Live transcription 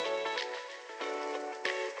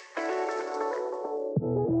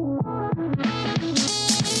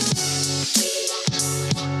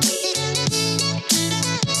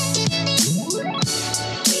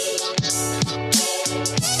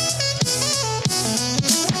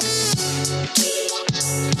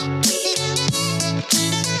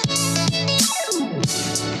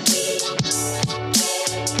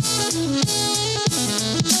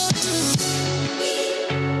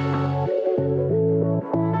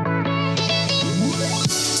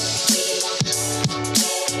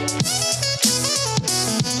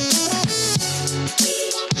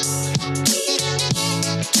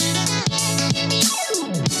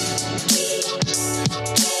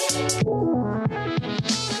Good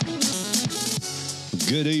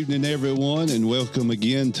evening, everyone, and welcome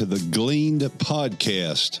again to the Gleaned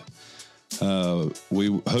podcast.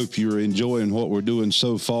 We hope you're enjoying what we're doing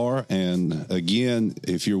so far. And again,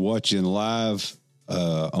 if you're watching live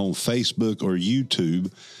on Facebook or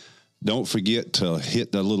YouTube, don't forget to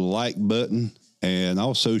hit the little like button and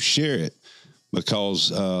also share it,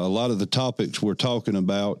 because a lot of the topics we're talking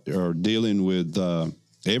about are dealing with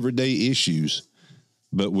everyday issues.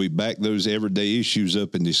 But we back those everyday issues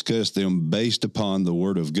up and discuss them based upon the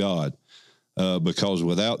Word of God, because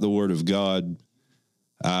without the Word of God,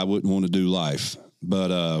 I wouldn't want to do life.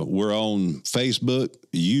 But we're on Facebook,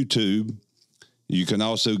 YouTube. You can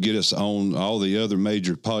also get us on all the other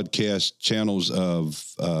major podcast channels of,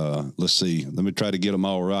 let me try to get them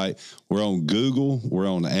all right. We're on Google,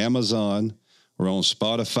 we're on Amazon, we're on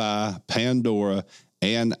Spotify, Pandora,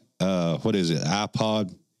 and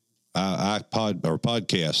iPod or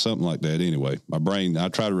podcast, something like that. Anyway, my brain, I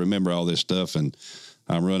try to remember all this stuff and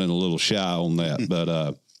I'm running a little shy on that.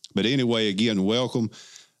 But anyway, again, welcome.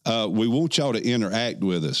 We want y'all to interact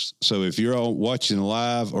with us. So if you're watching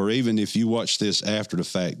live, or even if you watch this after the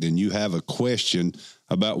fact and you have a question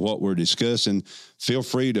about what we're discussing, feel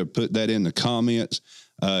free to put that in the comments.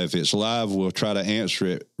 If it's live, we'll try to answer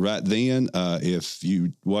it right then. If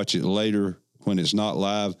you watch it later when it's not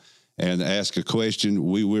live and ask a question,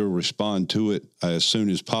 we will respond to it as soon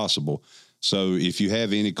as possible. So if you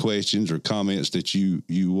have any questions or comments that you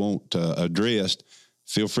want addressed,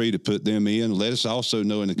 feel free to put them in. Let us also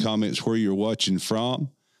know in the comments where you're watching from.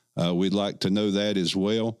 We'd like to know that as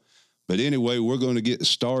well. But anyway, we're going to get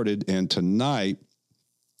started. And tonight,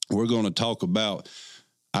 we're going to talk about,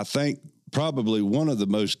 I think, probably one of the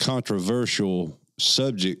most controversial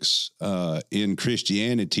subjects in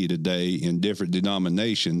Christianity today in different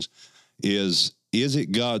denominations is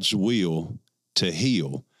it God's will to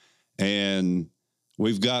heal? And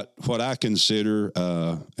we've got what I consider,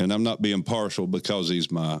 and I'm not being partial because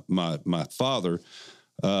he's my father.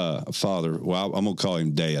 Well, I'm going to call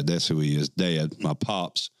him Dad. That's who he is, Dad, my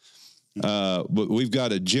pops. But we've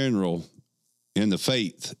got a general in the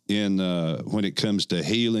faith when it comes to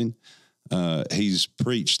healing. He's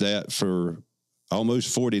preached that for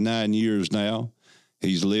almost 49 years now.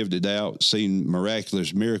 He's lived it out, seen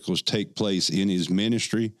miraculous miracles take place in his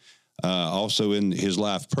ministry, also in his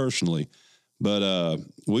life personally. But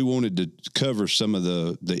we wanted to cover some of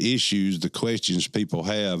the issues, the questions people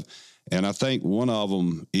have. And I think one of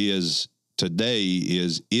them is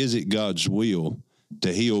it God's will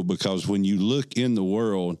to heal? Because when you look in the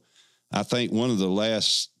world, I think one of the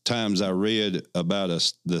last times I read about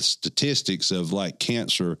the statistics of like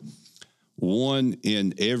cancer, 1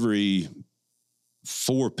 in every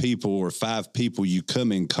 4 people or 5 people you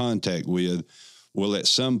come in contact with will at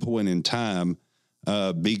some point in time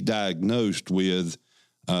be diagnosed with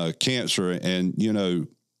cancer. And, you know,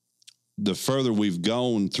 the further we've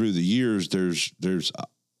gone through the years, there's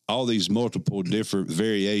all these multiple different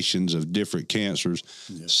variations of different cancers.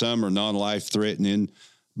 Yeah. Some are non-life threatening,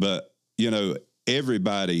 but, you know,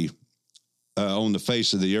 everybody on the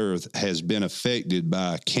face of the earth has been affected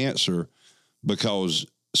by cancer because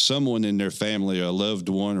someone in their family, a loved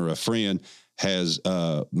one or a friend, has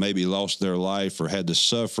maybe lost their life or had to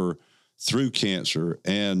suffer through cancer.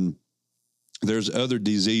 And there's other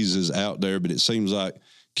diseases out there, but it seems like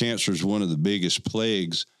cancer is one of the biggest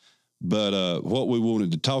plagues. But what we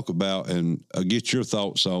wanted to talk about and get your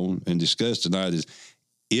thoughts on and discuss tonight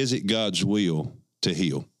is it God's will to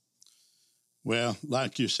heal? Well,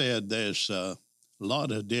 like you said, there's a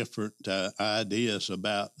lot of different ideas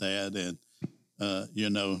about that. And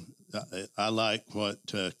I like what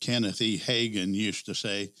Kenneth E. Hagin used to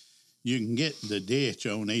say. You can get the ditch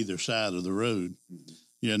on either side of the road.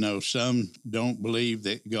 You know, some don't believe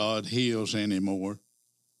that God heals anymore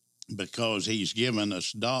because he's given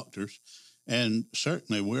us doctors. And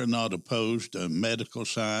certainly we're not opposed to medical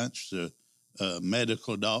science, to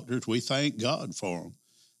medical doctors. We thank God for them,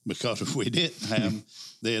 because if we didn't have them,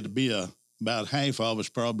 there'd be about half of us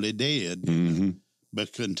probably dead. Mm-hmm.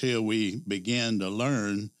 But until we begin to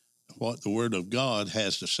learn what the Word of God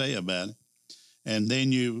has to say about it. And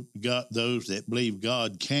then you got those that believe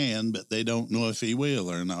God can, but they don't know if he will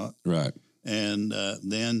or not. Right. And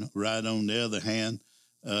then right on the other hand,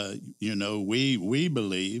 we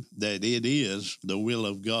believe that it is the will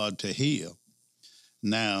of God to heal.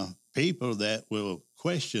 Now, people that will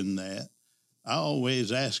question that, I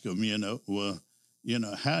always ask them,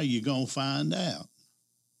 how you going to find out?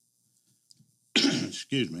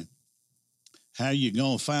 Excuse me. How you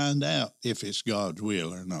going to find out if it's God's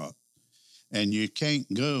will or not? And you can't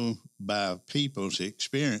go by people's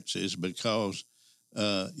experiences because,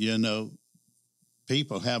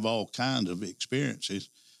 people have all kinds of experiences,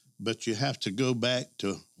 but you have to go back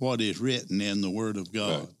to what is written in the Word of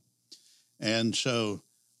God. Right. And so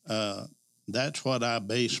that's what I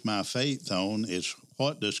base my faith on, is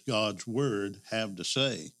what does God's Word have to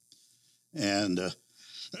say? And,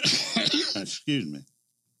 excuse me.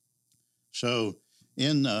 So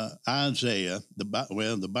in Isaiah,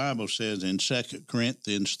 the Bible says in 2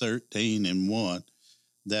 Corinthians 13:1,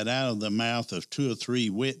 that out of the mouth of 2 or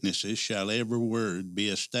 3 witnesses shall every word be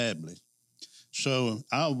established. So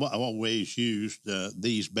I've always used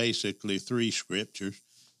these basically 3 scriptures,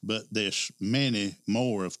 but there's many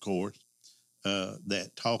more, of course,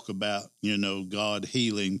 that talk about, God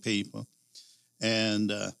healing people.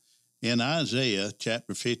 And in Isaiah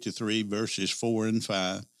chapter 53, verses 4 and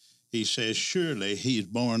 5, he says, surely he's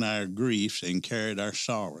borne our griefs and carried our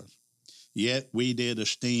sorrows. Yet we did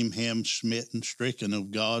esteem him smitten, stricken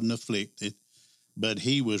of God, and afflicted. But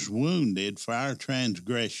he was wounded for our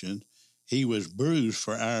transgressions. He was bruised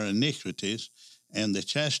for our iniquities. And the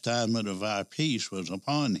chastisement of our peace was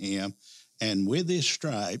upon him. And with his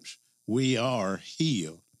stripes we are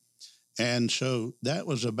healed. And so that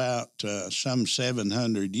was about some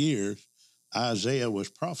 700 years. Isaiah was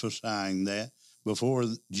prophesying that before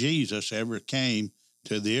Jesus ever came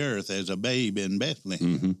to the earth as a babe in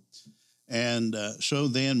Bethlehem. Mm-hmm. And so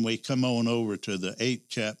then we come on over to the 8th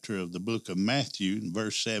chapter of the book of Matthew,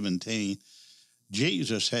 verse 17.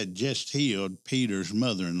 Jesus had just healed Peter's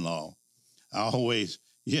mother-in-law. I always,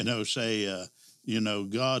 say,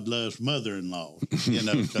 God loves mother-in-law,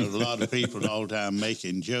 because a lot of people all the time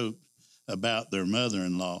making jokes about their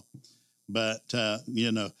mother-in-law. But,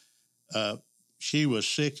 she was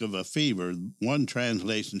sick of a fever. One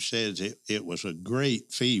translation says it was a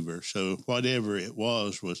great fever. So whatever it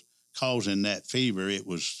was causing that fever. It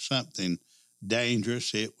was something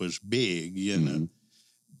dangerous. It was big, Mm-hmm.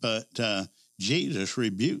 But Jesus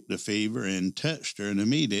rebuked the fever and touched her, and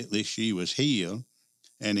immediately she was healed.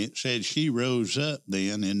 And it said she rose up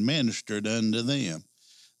then and ministered unto them.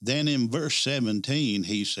 Then in verse 17,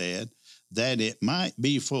 he said, that it might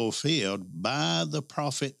be fulfilled by the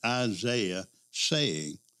prophet Isaiah,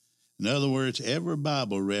 saying, in other words, every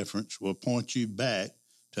Bible reference will point you back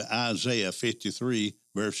to Isaiah 53,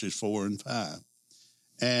 verses 4 and 5.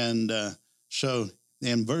 And so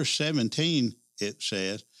in verse 17, it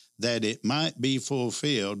says, that it might be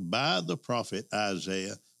fulfilled by the prophet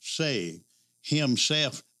Isaiah, saying,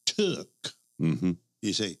 himself took, mm-hmm.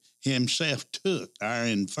 You see, himself took our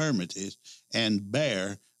infirmities and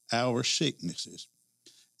bare our sicknesses.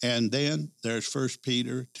 And then there's 1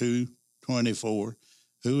 Peter 2:24,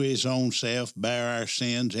 who his own self bare our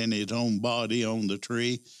sins in his own body on the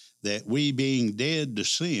tree, that we being dead to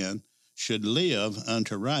sin should live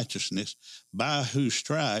unto righteousness, by whose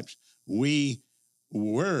stripes we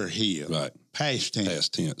were healed. Right. Past tense.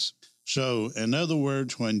 Past tense. So, in other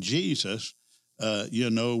words, when Jesus,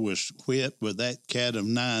 was whipped with that cat of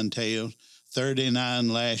 9 tails, 39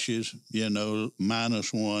 lashes,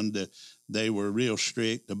 minus 1, they were real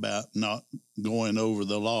strict about not going over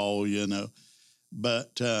the law,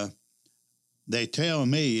 But they tell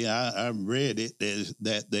me, I've read it,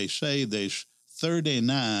 that they say there's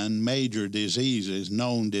 39 major diseases,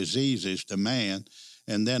 known diseases to man.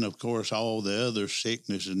 And then, of course, all the other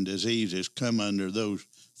sickness and diseases come under those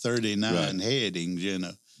 39 right. headings,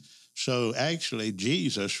 So actually,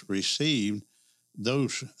 Jesus received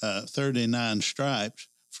those 39 stripes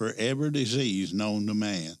for every disease known to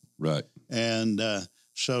man. Right. And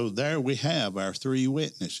so there we have our 3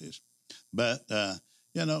 witnesses. But,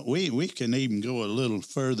 we can even go a little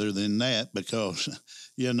further than that because,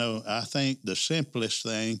 I think the simplest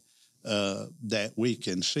thing that we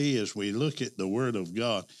can see as we look at the Word of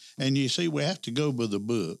God, and you see, we have to go by the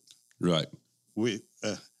book. Right.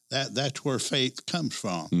 That's where faith comes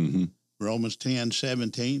from. Mm-hmm. Romans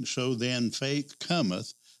 10:17. So then faith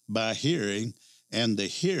cometh by hearing, and the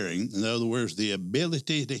hearing, in other words, the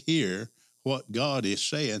ability to hear what God is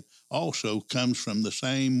saying, also comes from the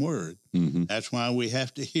same Word. Mm-hmm. That's why we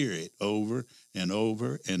have to hear it over and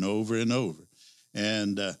over and over and over.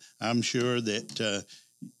 And I'm sure that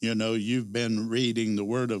you've been reading the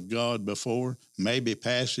Word of God before, maybe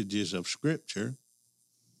passages of Scripture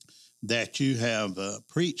that you have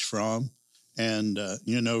preached from and,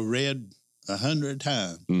 read 100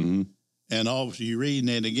 times. Mm-hmm. And you're reading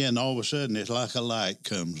it again, all of a sudden it's like a light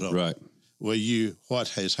comes on. Right. Well, what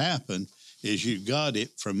has happened is you got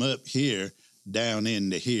it from up here down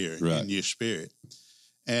into here right. in your spirit.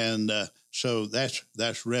 And so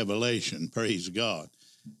that's revelation, praise God.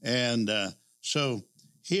 And so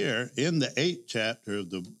here in the 8th chapter of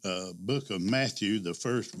the book of Matthew, the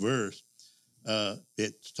first verse,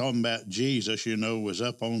 It's talking about Jesus, was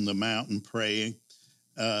up on the mountain praying.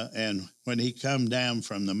 And when he come down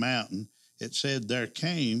from the mountain, it said there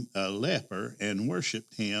came a leper and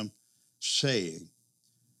worshiped him, saying,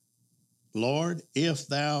 Lord, if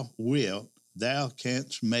thou wilt, thou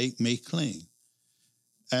canst make me clean.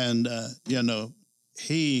 And,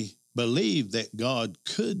 he believed that God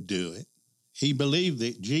could do it. He believed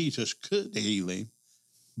that Jesus could heal him,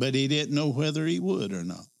 but he didn't know whether he would or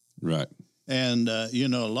not. Right. And, a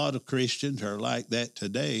lot of Christians are like that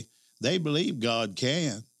today. They believe God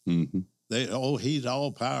can. Mm-hmm. He's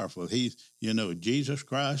all powerful. He's, Jesus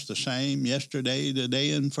Christ, the same yesterday,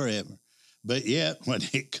 today, and forever. But yet, when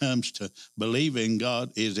it comes to believing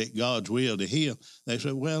God, is it God's will to heal? They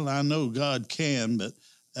say, well, I know God can, but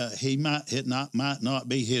it might not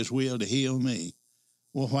be his will to heal me.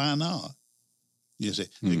 Well, why not? You see,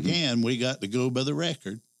 again, we got to go by the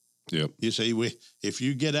record. Yep. You see, if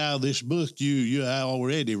you get out of this book, you're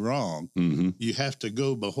already wrong. Mm-hmm. You have to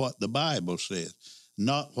go by what the Bible says,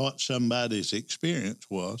 not what somebody's experience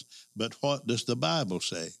was, but what does the Bible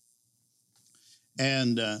say?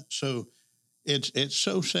 And so it's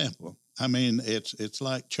so simple. I mean, it's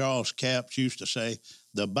like Charles Capps used to say,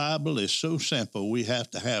 the Bible is so simple, we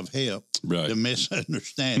have to have help to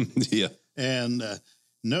misunderstand it. Yeah. And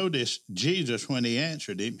notice Jesus, when he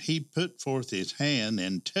answered him, he put forth his hand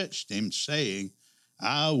and touched him, saying,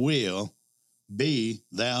 I will be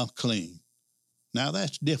thou clean. Now,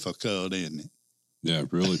 that's difficult, isn't it? Yeah,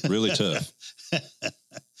 really, really tough.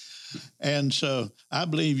 And so I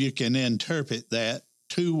believe you can interpret that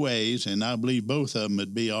two ways, and I believe both of them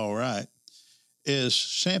would be all right, is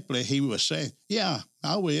simply he was saying, yeah,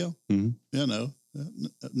 I will,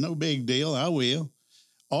 no big deal, I will.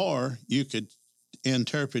 Or you could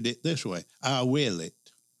interpret it this way, I will it.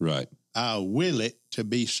 Right. I will it to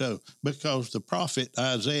be so, because the prophet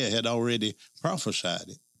Isaiah had already prophesied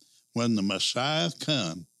it. When the Messiah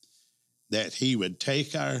come, that he would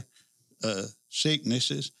take our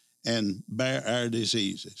sicknesses and bear our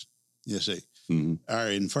diseases, you see,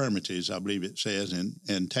 our infirmities, I believe it says,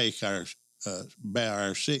 and take our, bear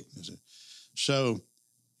our sicknesses. So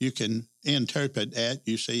you can interpret that,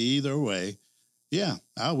 you see, either way. Yeah,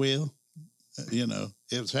 I will,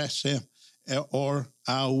 if that's him, or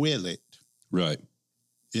I will it. Right.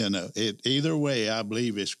 Either way, I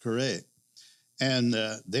believe is correct. And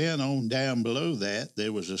then on down below that,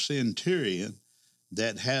 there was a centurion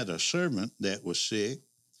that had a servant that was sick.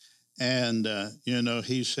 And,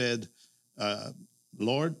 he said,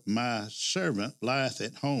 Lord, my servant lieth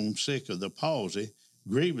at home sick of the palsy,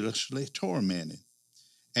 grievously tormented.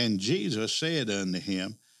 And Jesus said unto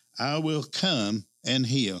him, I will come and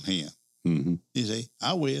heal him. Mm-hmm. You see,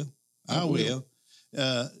 I will.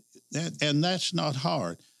 And that's not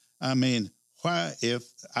hard. I mean, why, if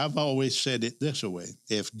I've always said it this way,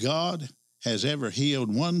 if God has ever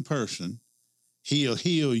healed one person, he'll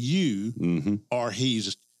heal you, or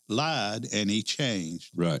he's lied and he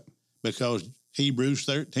changed. Right. Because Hebrews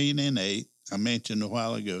 13:8, I mentioned a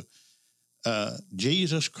while ago,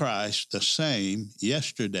 Jesus Christ, the same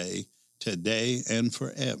yesterday, today, and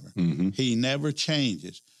forever. Mm-hmm. He never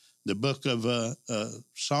changes. The book of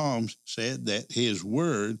Psalms said that his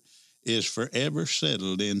word is forever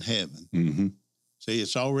settled in heaven. Mm-hmm. See,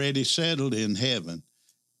 it's already settled in heaven.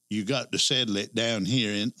 You got to settle it down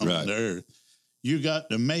here on the earth. You got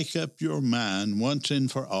to make up your mind once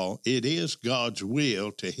and for all. It is God's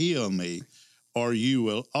will to heal me, or you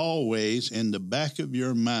will always, in the back of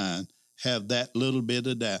your mind, have that little bit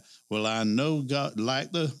of doubt. Well, I know God,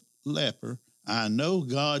 like the leper, I know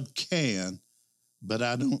God can, but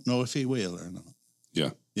I don't know if he will or not. Yeah.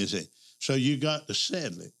 You see? So you got to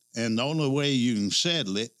settle it. And the only way you can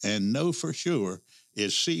settle it and know for sure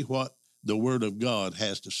is see what the Word of God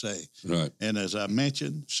has to say. Right. And as I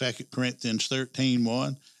mentioned, 2 Corinthians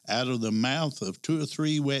 13:1, out of the mouth of 2 or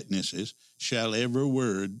 3 witnesses shall every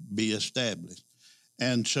word be established.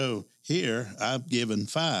 And so here I've given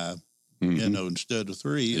 5, instead of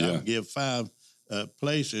 3. Yeah. I'll give 5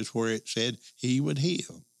 places where it said he would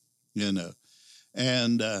heal,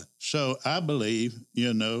 And so I believe,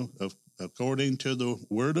 according to the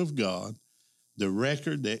Word of God, the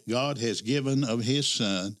record that God has given of his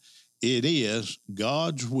Son, it is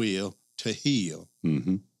God's will to heal.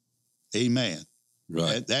 Mm-hmm. Amen.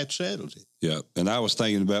 Right. That settles it. Yeah. And I was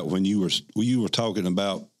thinking about when you were talking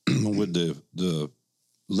about with the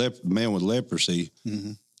man with leprosy,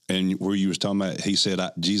 and where you was talking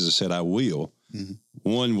about, Jesus said, I will. Mm-hmm.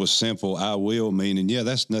 One was simple, I will, meaning, yeah,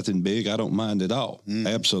 that's nothing big. I don't mind at all. Mm-hmm.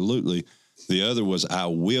 Absolutely. The other was, I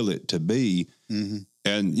will it to be. Mm-hmm.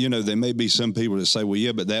 And, there may be some people that say, well,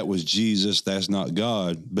 yeah, but that was Jesus. That's not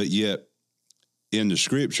God. But yet in the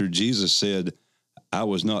scripture, Jesus said, I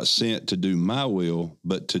was not sent to do my will,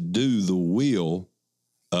 but to do the will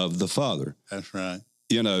of the Father. That's right.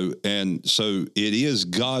 You know, and so it is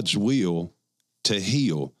God's will to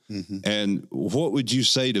heal. Mm-hmm. And what would you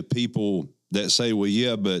say to people that say, well,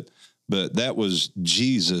 yeah, but that was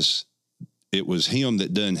Jesus. It was him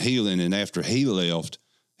that done healing. And after he left,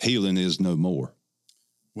 healing is no more.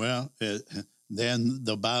 Well, then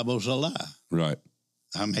the Bible's a lie. Right.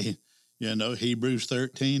 I mean, you know, Hebrews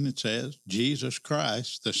 13, it says, Jesus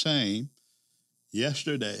Christ, the same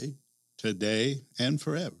yesterday, today, and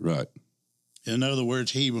forever. Right. In other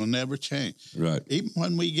words, he will never change. Right. Even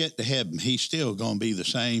when we get to heaven, he's still going to be the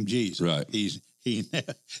same Jesus. Right.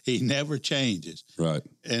 He never changes. Right.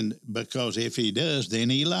 And because if he does,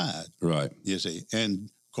 then he lied. Right. You see. And,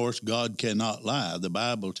 of course, God cannot lie. The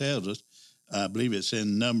Bible tells us, I believe it's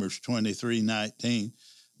in Numbers 23:19,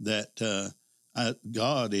 that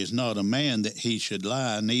God is not a man that he should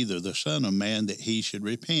lie, neither the son of man that he should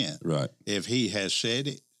repent. Right. If he has said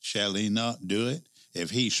it, shall he not do it?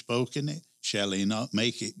 If he's spoken it, shall he not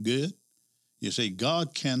make it good? You see,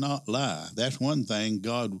 God cannot lie. That's one thing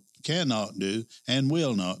God cannot do and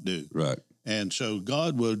will not do. Right. And so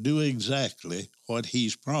God will do exactly what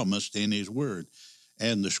he's promised in his word.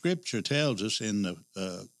 And the scripture tells us in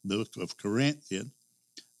the book of Corinthians,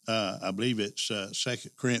 I believe it's 2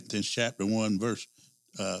 Corinthians chapter 1, verse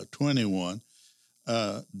 21,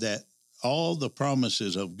 that all the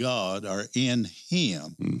promises of God are in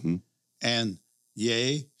him. Mm-hmm. And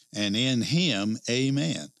yea, and in him,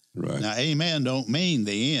 amen. Right. Now, amen don't mean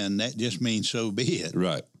the end. That just means so be it.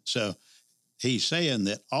 Right. So he's saying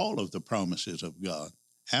that all of the promises of God,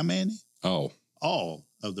 how many? All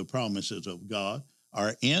of the promises of God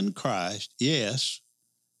are in Christ. Yes.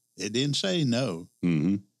 It didn't say no.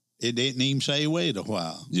 Mm-hmm. It didn't even say wait a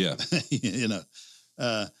while. Yeah.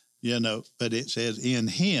 But it says in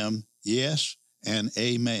him, yes, and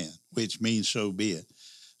amen, which means so be it.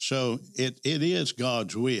 So it is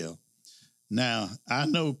God's will. Now, I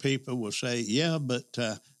know people will say, yeah, but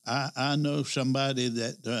I know somebody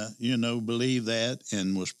that, believed that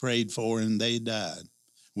and was prayed for and they died.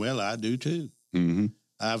 Well, I do too. Mm-hmm.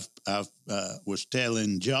 I've was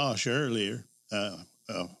telling Josh earlier,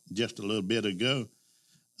 just a little bit ago,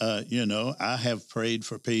 I have prayed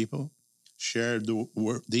for people, shared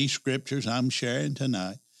these scriptures I'm sharing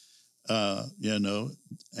tonight, and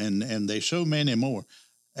there's so many more.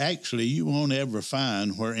 Actually, you won't ever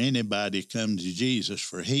find where anybody comes to Jesus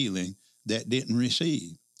for healing that didn't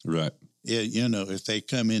receive. Right. If they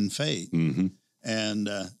come in faith. Mm-hmm. And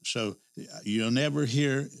so you'll never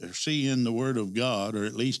hear or see in the Word of God, or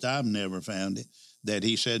at least I've never found it, that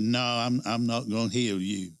he said, no, I'm not going to heal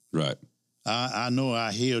you. Right. I know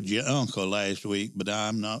I healed your uncle last week, but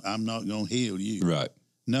I'm not going to heal you. Right.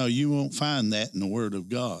 No, you won't find that in the Word of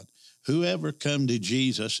God. Whoever come to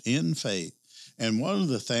Jesus in faith. And one of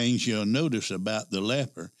the things you'll notice about the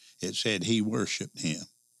leper, it said he worshiped him.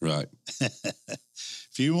 Right.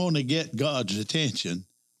 If you want to get God's attention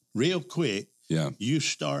real quick, you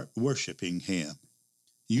start worshiping him.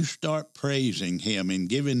 You start praising him and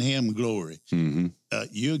giving him glory. Mm-hmm.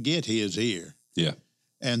 You'll get his ear. Yeah.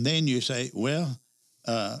 And then you say, well,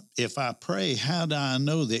 if I pray, how do I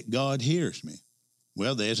know that God hears me?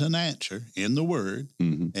 Well, there's an answer in the Word.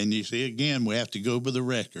 Mm-hmm. And you see, again, we have to go by the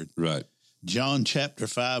record. Right. John chapter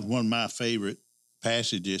 5, one of my favorite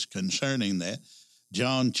passages concerning that.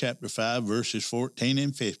 John chapter 5, verses 14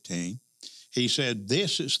 and 15. He said,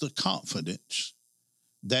 this is the confidence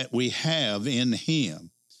that we have in him,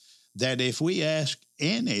 that if we ask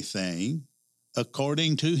anything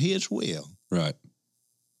according to his will. Right.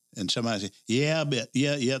 And somebody said,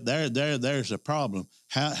 there's a problem.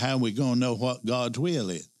 How are we going to know what God's will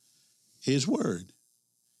is? His word.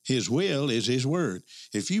 His will is his word.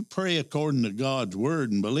 If you pray according to God's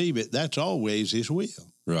word and believe it, that's always his will.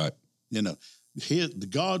 Right.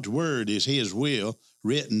 God's word is his will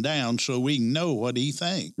written down so we can know what he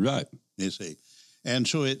thinks. Right. You see. And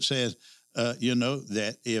so it says,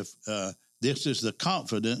 that if this is the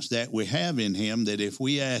confidence that we have in him, that if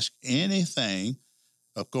we ask anything,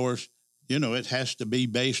 of course, it has to be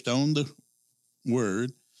based on the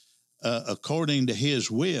word, according to his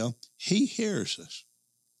will, he hears us.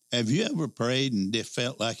 Have you ever prayed and it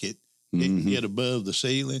felt like it hit above the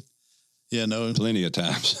ceiling? Plenty of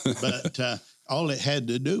times. But all it had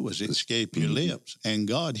to do was escape your lips, and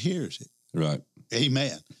God hears it. Right.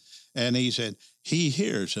 Amen. And he said, he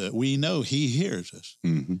hears us. We know he hears us.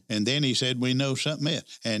 Mm-hmm. And then he said, we know something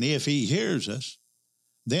else. And if he hears us,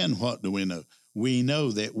 then what do we know? We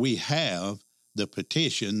know that we have the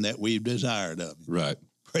petition that we've desired of him. Right.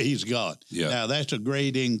 Praise God. Yeah. Now, that's a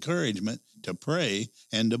great encouragement to pray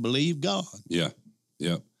and to believe God. Yeah.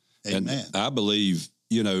 Yeah. Amen. And I believe,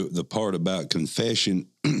 the part about confession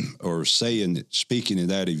or speaking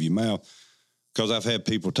it out of your mouth, because I've had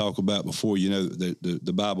people talk about before,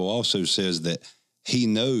 the Bible also says that he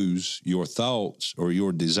knows your thoughts or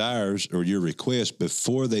your desires or your requests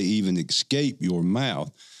before they even escape your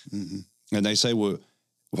mouth. Mm-hmm. And they say, well,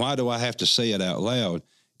 why do I have to say it out loud?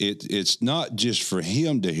 It's not just for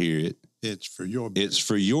him to hear it. It's for your benefit. It's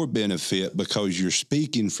for your benefit, because you're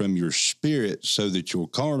speaking from your spirit so that your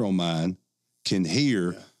carnal mind can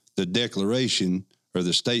hear the declaration or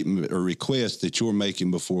the statement or request that you're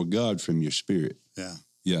making before God from your spirit. Yeah.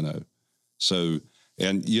 So,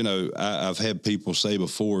 and, I've had people say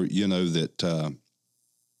before, that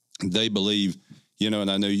they believe,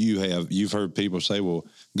 and I know you've heard people say, well,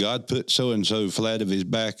 God put so-and-so flat of his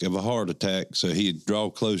back of a heart attack so he'd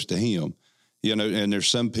draw close to him. And there's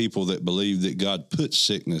some people that believe that God puts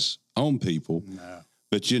sickness on people. No.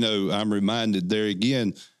 But, I'm reminded there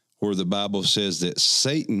again where the Bible says that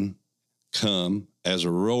Satan come as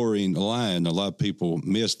a roaring lion. A lot of people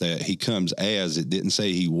miss that. He comes as, it didn't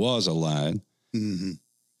say he was a lion. Mm-hmm.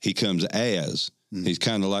 He comes as. Mm-hmm. He's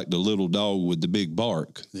kind of like the little dog with the big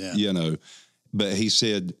bark, But he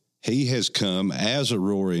said he has come as a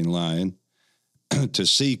roaring lion to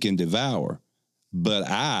seek and devour. But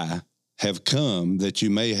I have come that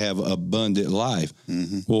you may have abundant life.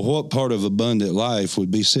 Mm-hmm. Well, what part of abundant life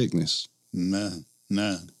would be sickness? None.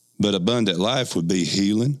 But abundant life would be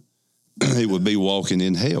healing. It would be walking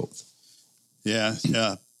in health. Yeah.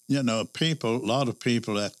 A lot of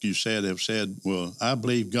people, like you said, have said, well, I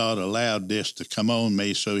believe God allowed this to come on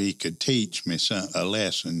me so he could teach me a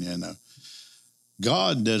lesson,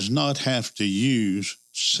 God does not have to use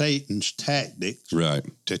Satan's tactics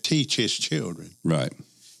to teach his children. Right.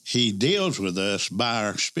 He deals with us by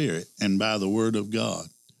our spirit and by the word of God,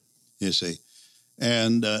 you see.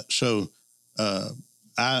 And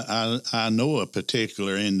I know a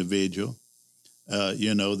particular individual,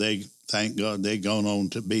 they thank God they've gone on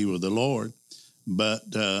to be with the Lord. But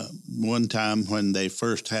one time when they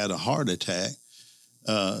first had a heart attack,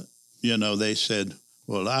 they said,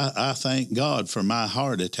 well, I thank God for my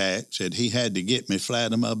heart attack. Said he had to get me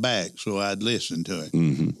flat on my back so I'd listen to him.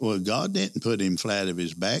 Mm-hmm. Well, God didn't put him flat of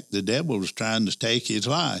his back. The devil was trying to take his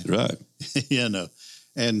life. Right.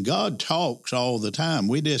 And God talks all the time.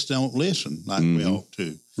 We just don't listen like we ought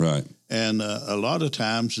to. Right. And a lot of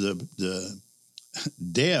times the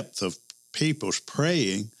depth of people's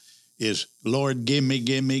praying is, Lord, give me,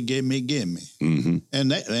 give me, give me, give me. Mm-hmm.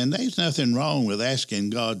 And there's nothing wrong with asking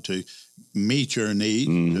God to meet your need,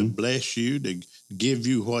 to bless you, to give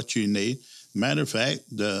you what you need. Matter of fact,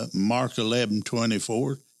 Mark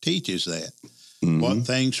 11:24 teaches that. Mm-hmm. What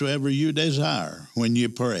things soever you desire when you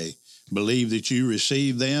pray, believe that you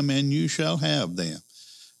receive them and you shall have them.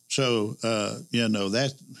 So,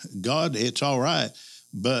 that God, it's all right.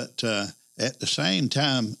 But at the same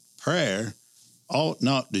time, prayer ought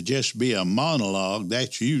not to just be a monologue.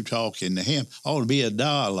 That's you talking to him. Ought to be a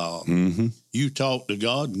dialogue. Mm-hmm. You talk to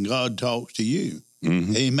God and God talks to you.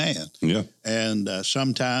 Mm-hmm. Amen. Yeah. And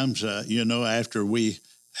sometimes, after we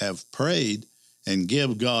have prayed and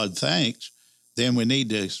give God thanks, then we need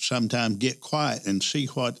to sometimes get quiet and see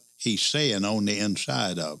what he's saying on the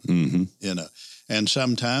inside of him, And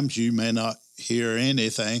sometimes you may not hear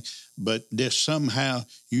anything, but just somehow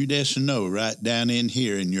you just know right down in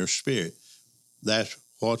here in your spirit, that's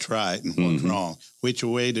what's right and what's wrong, which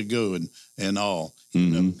way to go and all.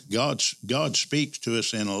 God speaks to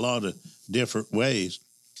us in a lot of different ways.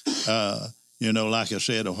 Like I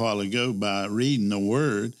said a while ago, by reading the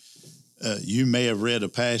Word, you may have read a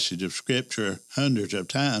passage of Scripture hundreds of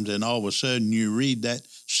times, and all of a sudden you read that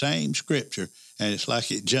same Scripture, and it's like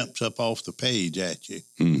it jumps up off the page at you.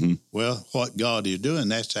 Mm-hmm. Well, what God is doing,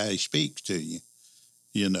 that's how he speaks to you,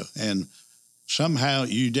 and somehow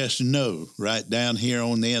you just know right down here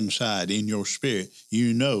on the inside in your spirit,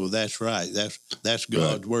 that's right. That's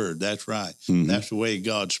God's word. That's right. Mm-hmm. That's the way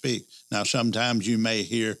God speaks. Now, sometimes you may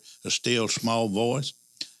hear a still small voice,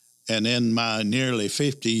 and in my nearly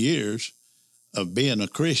 50 years of being a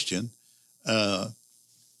Christian,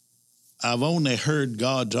 I've only heard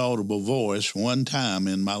God's audible voice one time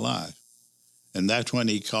in my life, and that's when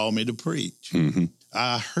he called me to preach. Mm-hmm.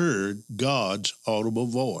 I heard God's audible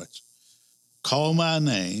voice call my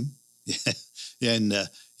name and,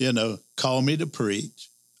 call me to preach.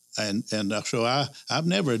 And so I've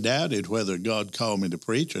never doubted whether God called me to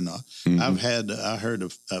preach or not. Mm-hmm. I heard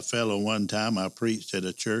a fellow one time, I preached at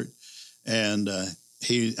a church, and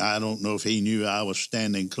I don't know if he knew I was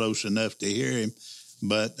standing close enough to hear him,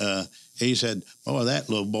 but he said, "Boy, that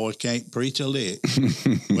little boy can't preach a lick."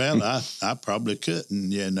 Well, I probably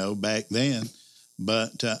couldn't, back then,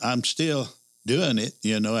 but I'm still doing it.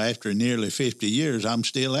 After nearly 50 years, I'm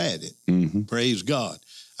still at it. Mm-hmm. Praise God.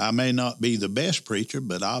 I may not be the best preacher,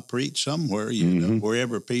 but I'll preach somewhere,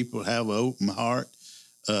 wherever people have an open heart,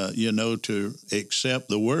 to accept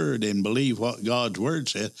the word and believe what God's word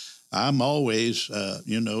said. I'm always,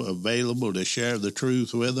 available to share the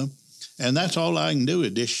truth with them. And that's all I can do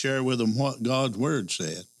is just share with them what God's word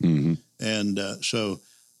said. Mm-hmm. And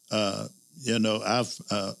I've,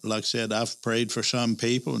 like I said, I've prayed for some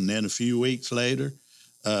people, and then a few weeks later,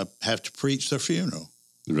 have to preach their funeral.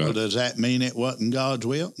 Right. Well, does that mean it wasn't God's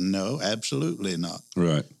will? No, absolutely not.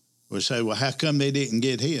 Right. We say, well, how come they didn't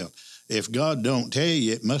get healed? If God don't tell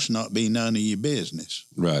you, it must not be none of your business.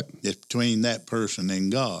 Right. It's between that person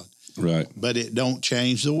and God. Right. But it don't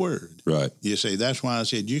change the word. Right. You see, that's why I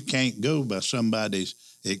said you can't go by somebody's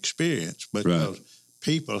experience, because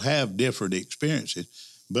people have different experiences.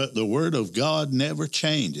 But the word of God never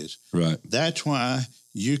changes. Right. That's why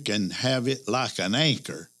you can have it like an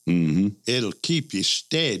anchor. Mm-hmm. It'll keep you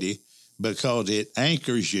steady because it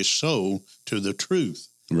anchors your soul to the truth.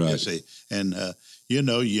 Right. You see, and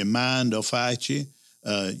your mind will fight you,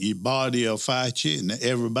 your body will fight you, and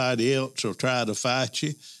everybody else will try to fight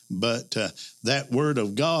you. But that word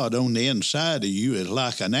of God on the inside of you is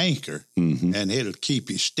like an anchor, mm-hmm. and it'll keep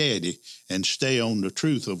you steady and stay on the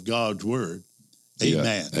truth of God's word.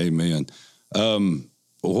 Amen. Yeah. Amen.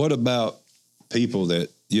 What about people that,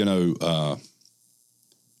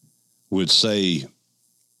 would say,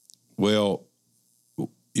 well,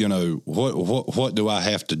 what do I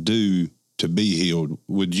have to do to be healed?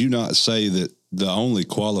 Would you not say that the only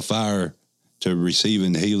qualifier to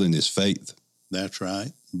receiving healing is faith? That's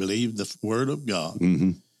right. Believe the word of God.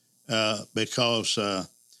 Mm-hmm. Because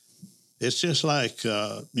it's just like,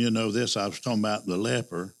 this, I was talking about the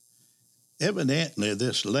leper. Evidently,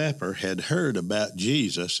 this leper had heard about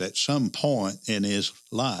Jesus at some point in his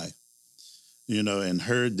life, and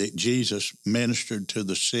heard that Jesus ministered to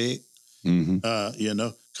the sick, mm-hmm.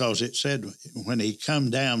 Because it said when he come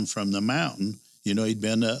down from the mountain, he'd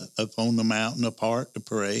been up on the mountain apart to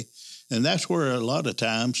pray. And that's where a lot of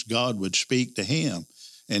times God would speak to him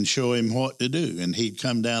and show him what to do. And he'd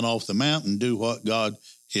come down off the mountain and do what God,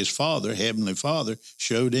 his Father, Heavenly Father,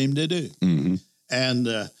 showed him to do. Mm-hmm. And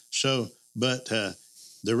but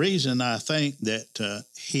the reason I think that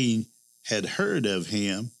he had heard of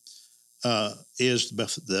him is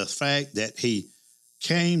the fact that he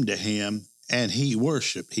came to him and he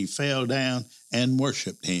worshiped. He fell down and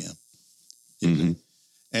worshiped him. Mm-hmm.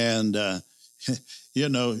 And,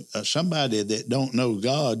 somebody that don't know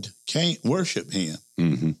God can't worship him,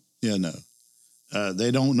 mm-hmm.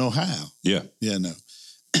 They don't know how. Yeah.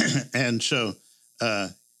 And so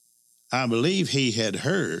I believe he had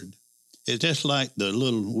heard. It's just like the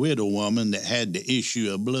little widow woman that had the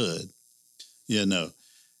issue of blood,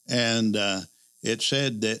 And it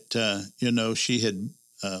said that, she had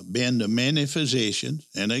been to many physicians.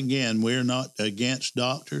 And again, we're not against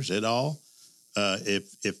doctors at all.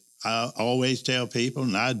 If I always tell people,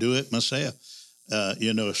 and I do it myself,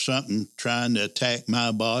 if something trying to attack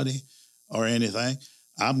my body or anything,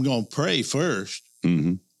 I'm going to pray first,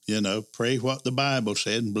 mm-hmm. Pray what the Bible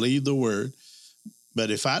said and believe the word. But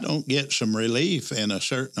if I don't get some relief in a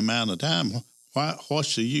certain amount of time,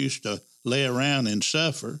 what's the use to lay around and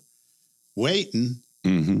suffer waiting,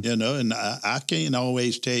 mm-hmm. And I can't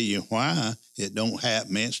always tell you why it don't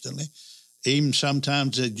happen instantly. Even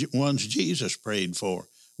sometimes the ones Jesus prayed for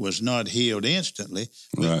was not healed instantly,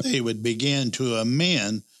 but right. they would begin to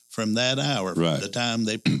amend from that hour, right. from the time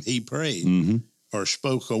he prayed mm-hmm. or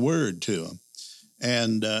spoke a word to them.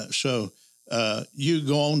 And so you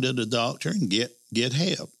go on to the doctor and get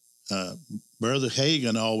help. Brother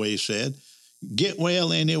Hagin always said, get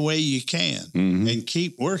well any way you can, mm-hmm. and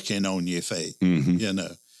keep working on your faith,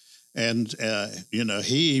 mm-hmm. And,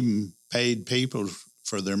 he even paid people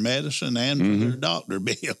for their medicine and mm-hmm. for their doctor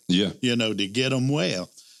bill, yeah. To get them well.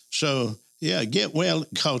 So, get well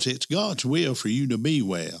because it's God's will for you to be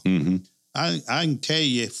well. Mm-hmm. I can tell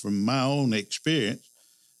you from my own experience,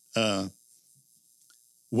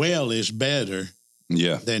 well is better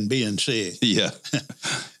than being sick. Yeah.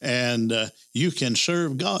 And you can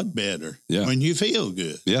serve God better when you feel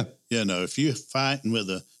good. Yeah. If you're fighting with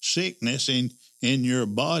a sickness in your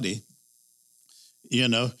body, you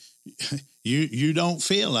don't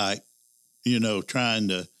feel like, trying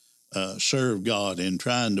to serve God and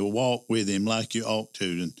trying to walk with him like you ought to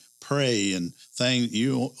and pray and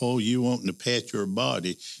you wanting to pet your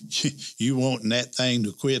body, you wanting that thing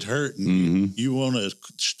to quit hurting, Mm-hmm. you want to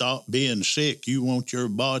stop being sick, you want your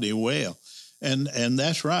body well, and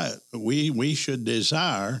that's right. We should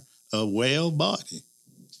desire a well body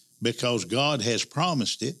because God has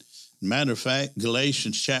promised it. Matter of fact,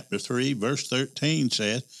 Galatians chapter 3, verse 13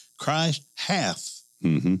 says, Christ hath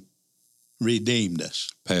Mm-hmm. redeemed us.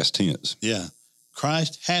 Past tense. Yeah.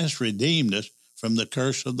 Christ has redeemed us from the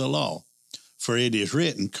curse of the law. For it is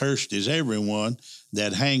written, cursed is everyone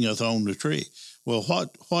that hangeth on the tree. Well,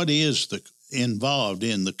 what is involved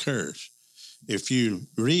in the curse? If you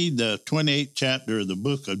read the 28th chapter of the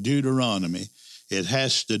book of Deuteronomy, it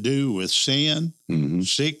has to do with sin, Mm-hmm.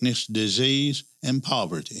 sickness, disease, and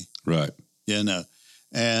poverty. Right.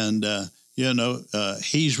 And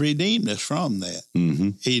he's redeemed us from that. Mm-hmm.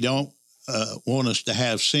 He don't want us to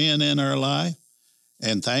have sin in our life,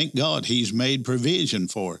 and thank God he's made provision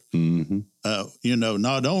for it. Mm-hmm.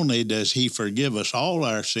 Not only does he forgive us all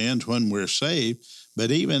our sins when we're saved,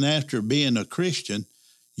 but even after being a Christian,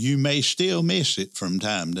 you may still miss it from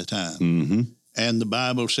time to time. Mm-hmm. And the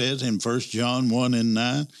Bible says in 1 John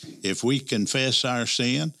 1:9, if we confess our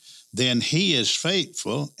sin, then he is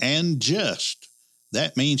faithful and just.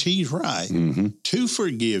 That means he's right, Mm-hmm. to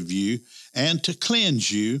forgive you and to cleanse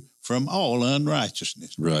you from all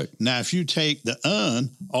unrighteousness. Right. Now, if you take the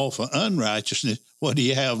off of unrighteousness, what do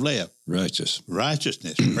you have left? Righteous.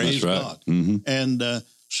 Righteousness. Praise That's right. God. Mm-hmm.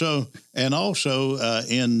 And also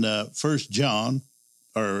in 1 John,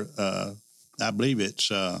 or I believe it's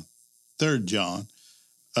 3 John,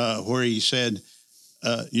 where he said,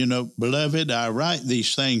 beloved, I write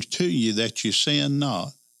these things to you that you sin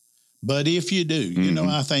not. But if you do, Mm-hmm.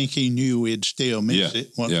 I think he knew we'd still miss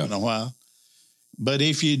it once in a while. But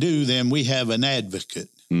if you do, then we have an advocate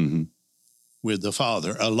Mm-hmm. with the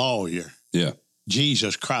Father, a lawyer, Yeah.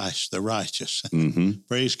 Jesus Christ, the righteous. Mm-hmm.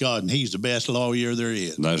 Praise God. And he's the best lawyer there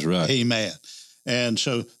is. That's right. Amen. And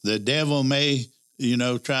so the devil may,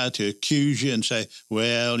 try to accuse you and say,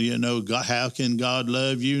 well, God, how can God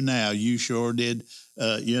love you now? You sure did,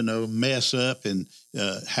 mess up. And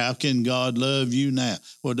how can God love you now?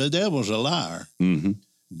 Well, the devil's a liar. Mm-hmm.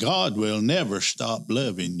 God will never stop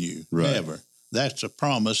loving you. Right. Never. That's a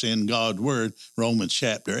promise in God's word, Romans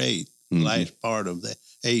chapter 8, Mm-hmm. last part of the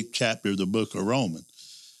 8th chapter of the book of Romans.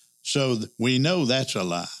 So we know that's a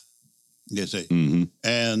lie, you see. Mm-hmm.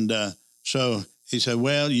 And so he said,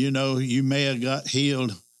 well, you may have got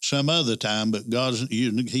healed some other time, but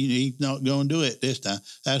he's not going to do it this time.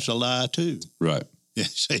 That's a lie too. Right. You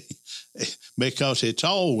see, because it's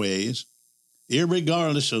always,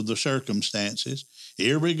 irregardless of the circumstances,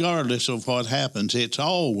 irregardless of what happens, it's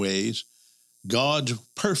always God's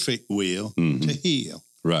perfect will Mm-hmm. to heal.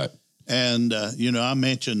 Right. And, I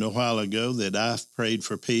mentioned a while ago that I've prayed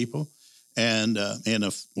for people and in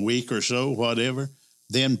a week or so, whatever,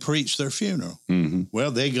 then preached their funeral. Mm-hmm.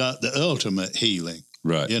 Well, they got the ultimate healing,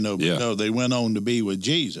 Right. because they went on to be with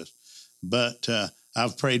Jesus. But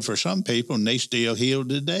I've prayed for some people and they still healed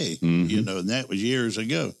today, Mm-hmm. and that was years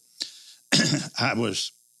ago.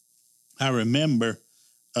 I remember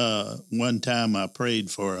one time I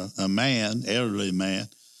prayed for a man, elderly man,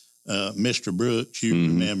 Mr. Brooks, you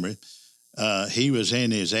Mm-hmm. remember him. He was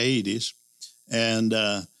in his 80s, and,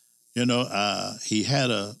 he had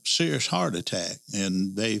a serious heart attack,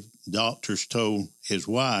 and doctors told his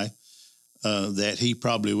wife that he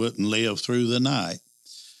probably wouldn't live through the night.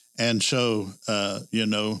 And so,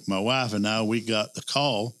 my wife and I, we got the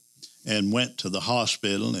call and went to the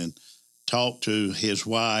hospital and talked to his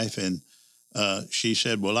wife, and she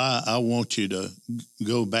said, well, I want you to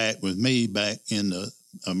go back with me back in the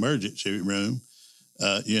emergency room,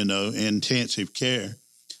 intensive care,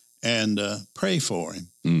 and pray for him.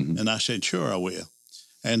 Mm-hmm. And I said, sure, I will.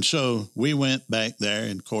 And so we went back there,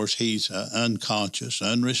 and of course, he's unconscious,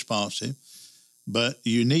 unresponsive. But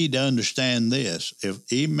you need to understand this.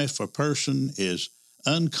 Even if a person is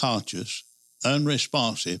unconscious,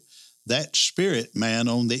 unresponsive, that spirit man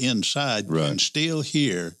on the inside can Right. still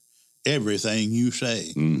hear everything you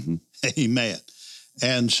say. Mm-hmm. Amen.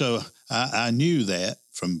 And so I knew that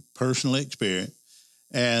from personal experience.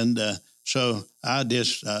 And so I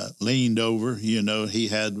just leaned over, he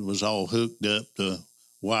was all hooked up to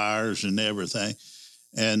wires and everything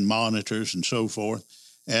and monitors and so forth.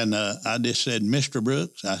 And I just said, Mr.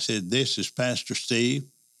 Brooks, I said, this is Pastor Steve.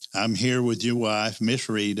 I'm here with your wife, Miss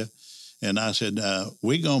Rita. And I said,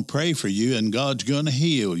 we're going to pray for you and God's going to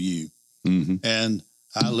heal you. Mm-hmm. And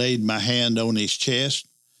I laid my hand on his chest.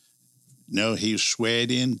 He was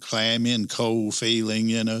sweating, clammy, and cold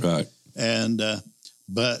feeling, Right. And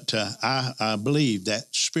But I believe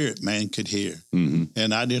that spirit man could hear. Mm-hmm.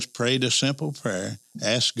 And I just prayed a simple prayer,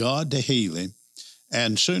 asked God to heal him.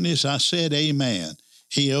 And soon as I said amen,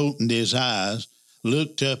 he opened his eyes,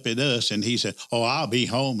 looked up at us, and he said, "Oh, I'll be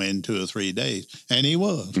home in 2 or 3 days." And he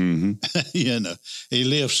was. Mm-hmm. He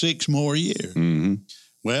lived 6 more years. Mm-hmm.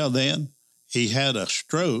 Well, then he had a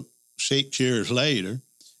stroke 6 years later.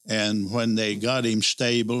 And when they got him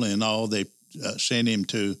stable and all, they sent him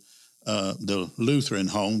to the Lutheran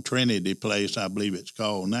home, Trinity Place, I believe it's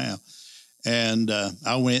called now. And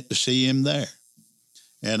I went to see him there.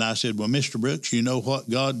 And I said, "Well, Mr. Brooks, you know what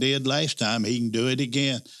God did last time? He can do it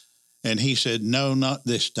again." And he said, "No, not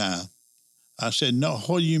this time." I said, "No,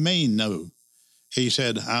 what do you mean, no?" He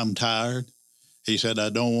said, "I'm tired." He said, "I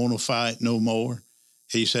don't want to fight no more."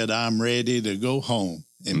 He said, "I'm ready to go home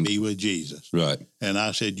and be with Jesus." Right. And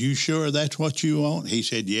I said, "You sure that's what you want?" He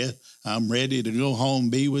said, "Yeah, I'm ready to go home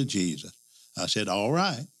and be with Jesus." I said, "All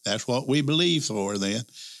right, that's what we believe for then."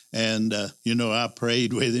 And, I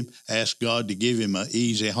prayed with him, asked God to give him an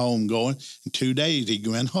easy home going. In 2 days, he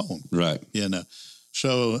went home. Right.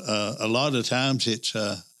 So a lot of times it's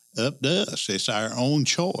up to us. It's our own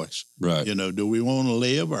choice. Right. Do we want to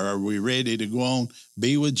live, or are we ready to go on,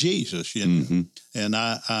 be with Jesus? Mm-hmm. And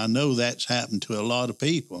I know that's happened to a lot of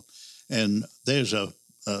people. And there's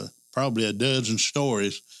probably a dozen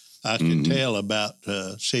stories I could tell about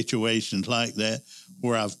situations like that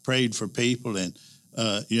where I've prayed for people and,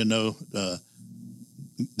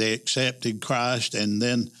 they accepted Christ, and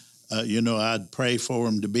then, I'd pray for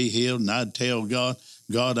them to be healed, and I'd tell God,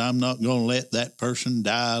 I'm not going to let that person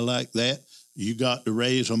die like that. You got to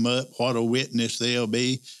raise them up. What a witness they'll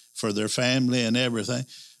be for their family and everything.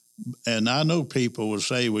 And I know people will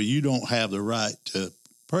say, "Well, you don't have the right to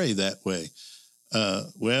pray that way." I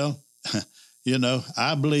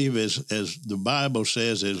believe as the Bible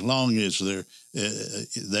says, as long as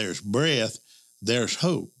there's breath, there's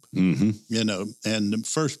hope. Mm-hmm. And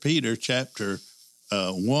 1 Peter chapter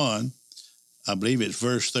 1, I believe it's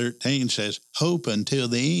verse 13, says, "Hope until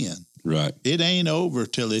the end." Right. It ain't over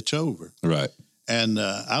till it's over. Right. And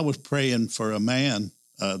I was praying for a man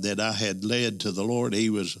that I had led to the Lord. He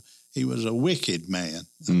was a wicked man.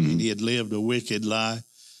 I mean, he had lived a wicked life.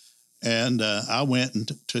 And I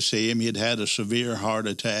went to see him. He had had a severe heart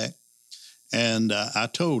attack. And I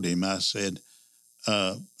told him, I said,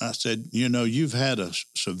 "You've had a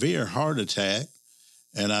severe heart attack."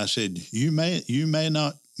 And I said, you may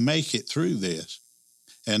not make it through this.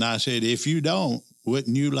 And I said, "If you don't,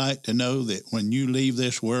 wouldn't you like to know that when you leave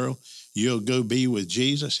this world, you'll go be with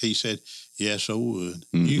Jesus?" He said, "Yes, I would."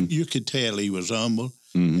 You could tell he was humble,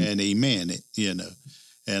 and he meant it,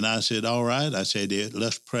 And I said, "All right." I said,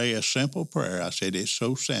 "Let's pray a simple prayer." I said, "It's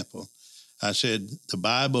so simple." I said, "The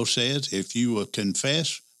Bible says if you will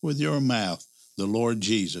confess with your mouth the Lord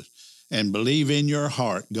Jesus and believe in your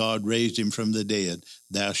heart God raised him from the dead,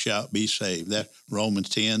 thou shalt be saved." That's Romans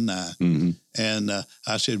 10:9. Mm-hmm. And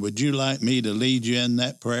I said, "Would you like me to lead you in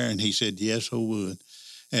that prayer?" And he said, "Yes, I would."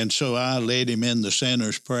 And so I led him in the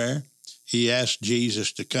sinner's prayer. He asked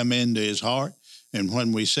Jesus to come into his heart. And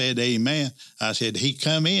when we said amen, I said, "He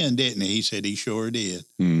come in, didn't he?" He said, "He sure did."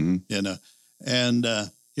 Mm-hmm. And,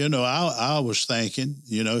 I was thinking,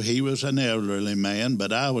 he was an elderly man,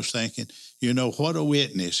 but I was thinking, what a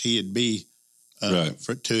witness he'd be to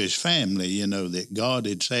his family, that God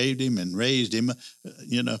had saved him and raised him,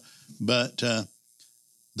 But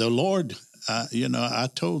the Lord, I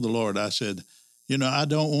told the Lord, I said, I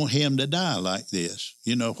don't want him to die like this.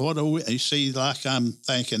 You see, like I'm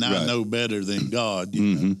thinking I know better than God,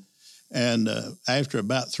 And after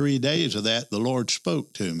about 3 days of that, the Lord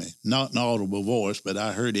spoke to me, not an audible voice, but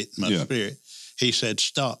I heard it in my spirit. He said,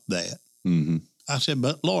 "Stop that." I said,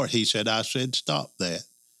 "But Lord," he said, I said, "Stop that.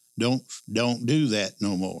 Don't do that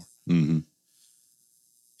no more."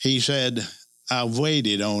 He said, "I've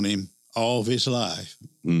waited on him all of his life."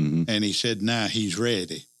 And he said, "Now he's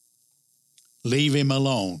ready. Leave him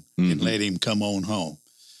alone and let him come on home."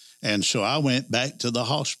 And so I went back to the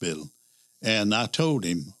hospital and I told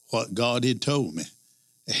him what God had told me.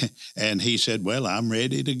 And he said, "Well, I'm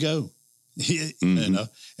ready to go."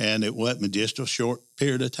 And it wasn't just a short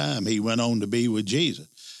period of time. He went on to be with Jesus.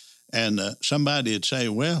 And somebody would say,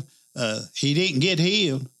 "Well, he didn't get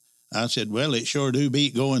healed." I said, "Well, it sure do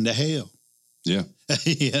beat going to hell." Yeah.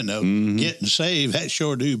 Getting saved, that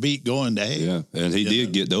sure do beat going to hell. Yeah. And he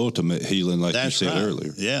did get the ultimate healing, like you said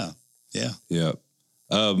earlier. Yeah. Yeah. Yeah.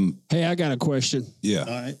 Hey, I got a question. Yeah.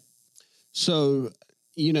 All right. So,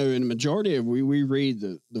 in the majority of we read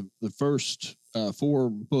the first 4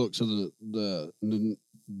 books of the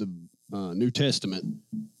New Testament.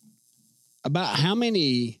 About how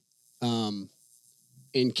many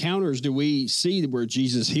encounters do we see where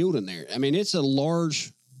Jesus healed in there? I mean, it's a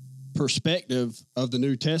large perspective of the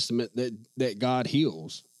New Testament that God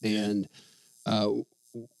heals. And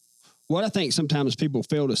what I think sometimes people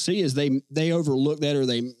fail to see is they overlook that, or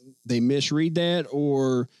they misread that,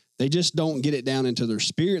 or they just don't get it down into their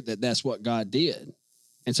spirit that that's what God did.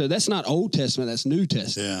 And so that's not Old Testament, that's New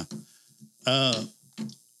Testament. Yeah.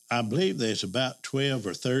 I believe there's about 12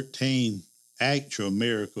 or 13 actual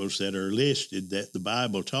miracles that are listed that the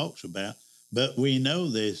Bible talks about, but we know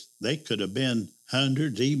they could have been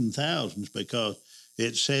hundreds, even thousands, because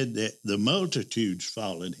it said that the multitudes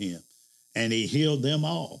followed him and he healed them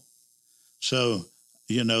all. So,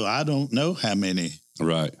 I don't know how many.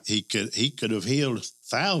 Right. He could have healed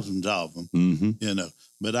thousands of them,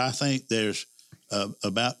 but I think there's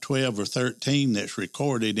about 12 or 13 that's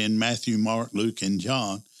recorded in Matthew, Mark, Luke, and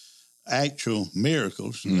John, actual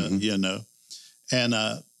miracles,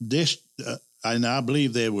 and this, and I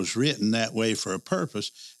believe they was written that way for a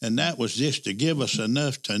purpose, and that was just to give us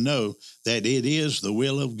enough to know that it is the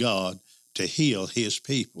will of God to heal his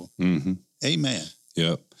people. Mm-hmm. Amen.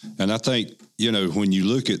 Yep. And I think, when you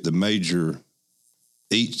look at the major,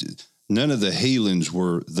 none of the healings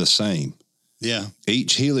were the same. Yeah.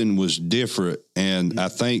 Each healing was different. And I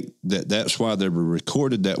think that's why they were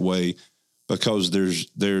recorded that way, because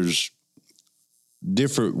there's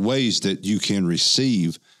different ways that you can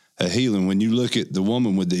receive a healing. When you look at the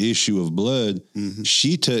woman with the issue of blood,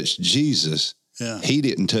 she touched Jesus. Yeah. He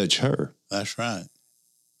didn't touch her. That's right.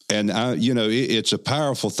 And it's a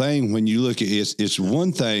powerful thing when you look at it. It's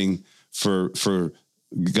one thing for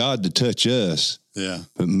God to touch us. Yeah.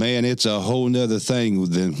 But man, it's a whole nother thing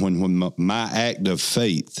than when my act of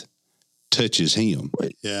faith touches him.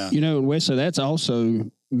 Yeah. And Wesley, that's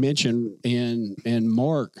also mentioned in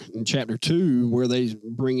Mark in chapter 2, where they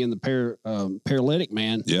bring in the paralytic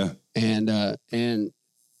man. Yeah. And I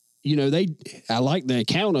like the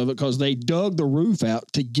account of it because they dug the roof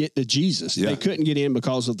out to get to Jesus. Yeah. They couldn't get in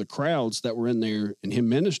because of the crowds that were in there and him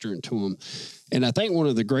ministering to them. And I think one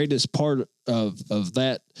of the greatest part of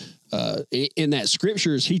that in that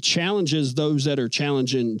scripture is he challenges those that are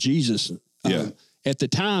challenging Jesus at the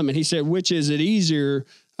time. And he said, which is it easier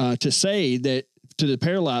to say that to the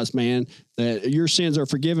paralyzed man that your sins are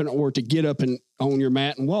forgiven, or to get up and on your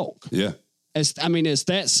mat and walk? Yeah. It's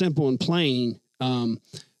that simple and plain.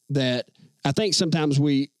 That I think sometimes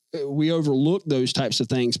we overlook those types of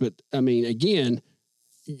things. But I mean, again,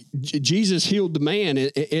 Jesus healed the man.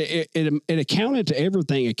 It accounted to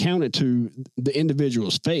everything, accounted to the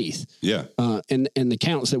individual's faith. Yeah. And the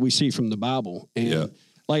counts that we see from the Bible. And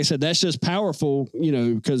like I said, that's just powerful,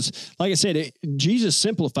 because like I said, Jesus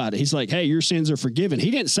simplified it. He's like, hey, your sins are forgiven.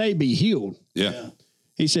 He didn't say be healed. Yeah.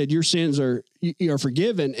 He said, your sins are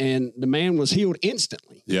forgiven. And the man was healed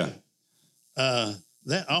instantly. Yeah. I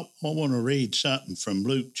want to read something from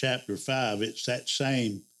Luke chapter 5. It's that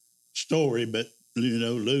same story, but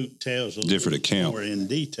Luke tells a different account more in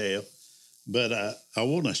detail. But I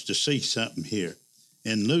want us to see something here.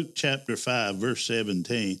 In Luke chapter 5, verse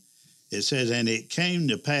 17, it says, and it came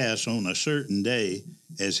to pass on a certain day,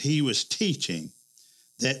 as he was teaching,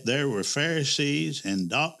 that there were Pharisees and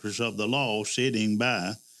doctors of the law sitting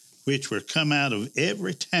by, which were come out of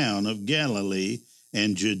every town of Galilee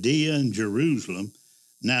and Judea and Jerusalem.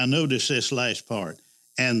 Now notice this last part.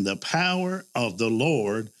 And the power of the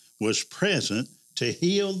Lord was present to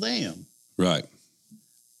heal them. Right.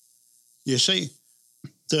 You see,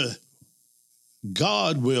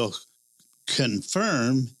 God will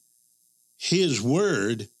confirm his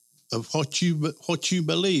word of what you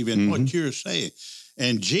believe and what you're saying.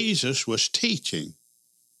 And Jesus was teaching.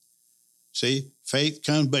 See, faith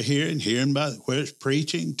comes by hearing, hearing by where it's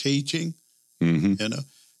preaching, teaching.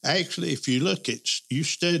 Actually, if you you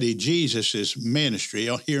study Jesus's ministry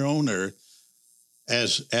here on earth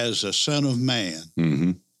as a son of man,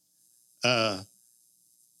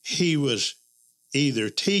 he was either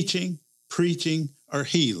teaching, preaching, or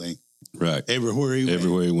healing. Right. Everywhere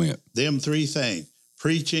he went. Them three things: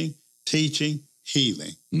 preaching, teaching,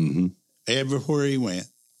 healing. Everywhere he went.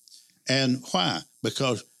 And why?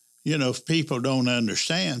 Because, if people don't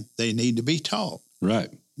understand, they need to be taught. Right.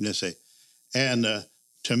 You see. And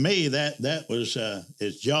to me, that was,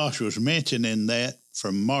 as Josh was mentioning that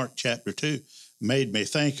from Mark chapter 2, made me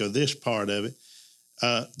think of this part of it,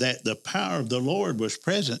 that the power of the Lord was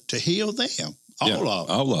present to heal them,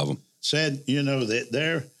 all of them. Said, that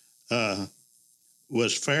there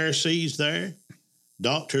was Pharisees there,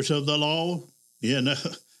 doctors of the law,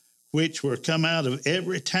 which were come out of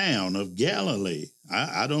every town of Galilee.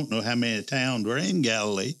 I don't know how many towns were in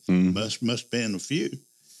Galilee. Must have been a few.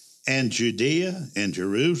 And Judea and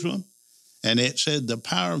Jerusalem And it said the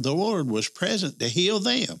power of the Lord was present to heal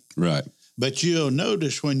them. Right. But you'll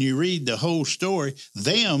notice when you read the whole story,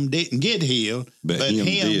 them didn't get healed, but him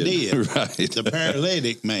did. Right. The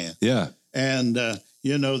paralytic man. Yeah. And, they,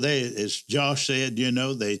 as Josh said,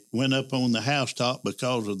 they went up on the housetop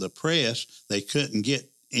because of the press. They couldn't get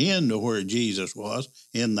into where Jesus was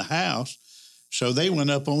in the house. So they went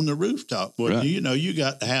up on the rooftop. Well, right. You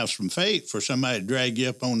got to have some faith for somebody to drag you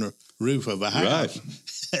up on the roof of a house.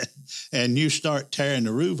 Right. And you start tearing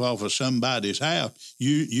the roof off of somebody's house,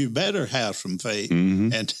 you better have some faith.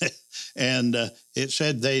 Mm-hmm. And it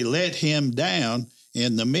said they let him down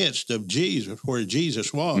in the midst of Jesus, where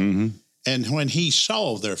Jesus was. Mm-hmm. And when he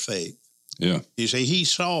saw their faith, he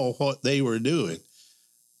saw what they were doing.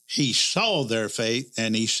 He saw their faith,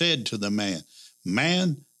 and he said to the man,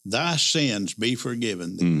 "Man, thy sins be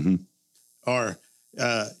forgiven thee." Mm-hmm. Or,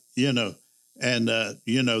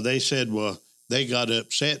 they said, well, they got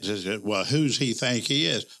upset. They said, well, who's he think he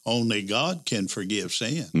is? Only God can forgive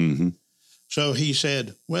sin. Mm-hmm. So he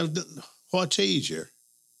said, well, what's easier?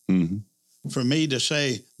 Mm-hmm. For me to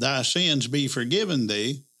say, thy sins be forgiven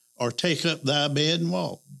thee, or take up thy bed and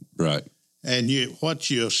walk. Right. And what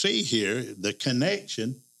you'll see here, the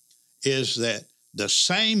connection is that the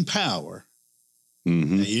same power,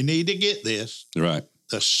 mm-hmm. you need to get this, right?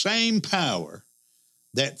 The same power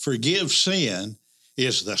that forgives sin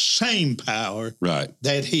is the same power right.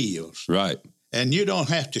 that heals. Right. And you don't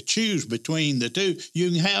have to choose between the two.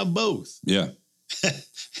 You can have both. Yeah.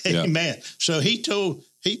 Amen. Yeah. So he told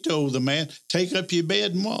the man, take up your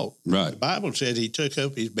bed and walk. Right. The Bible said he took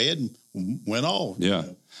up his bed and went off. Yeah.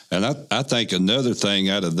 And I think another thing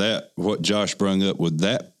out of that, what Josh brought up with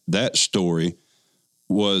that story,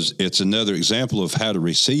 was it's another example of how to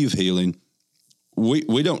receive healing.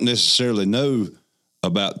 We don't necessarily know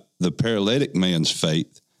about the paralytic man's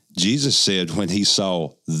faith. Jesus said when he saw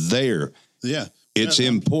it's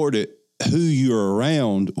important who you're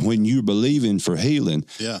around when you're believing for healing.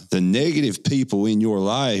 Yeah. The negative people in your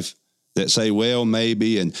life that say, well,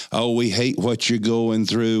 maybe, and, oh, we hate what you're going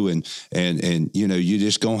through, and you're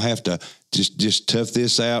just going to have to just tough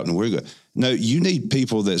this out, and we're going. No, you need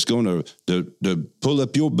people that's going to pull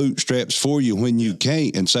up your bootstraps for you when you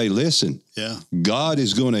can't, and say, listen, God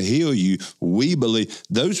is going to heal you. We believe.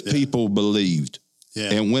 Those people believed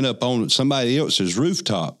and went up on somebody else's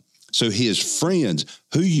rooftop. So his friends,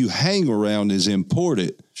 who you hang around, is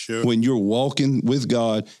important when you're walking with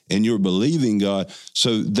God and you're believing God.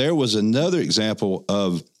 So there was another example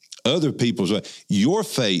of other people's. Your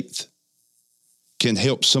faith can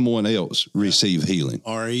help someone else receive healing.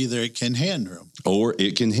 Or either it can hinder them. Or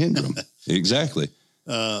it can hinder them. Exactly.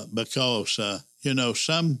 Because,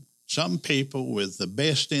 some people with the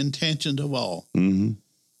best intentions of all, mm-hmm.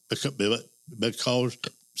 because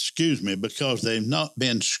they've not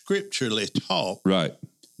been scripturally taught. Right.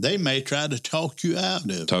 They may try to talk you out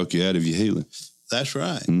of it. Talk you out of your healing. That's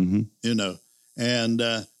right. Mm-hmm. And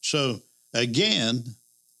so, again,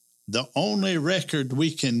 the only record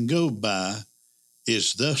we can go by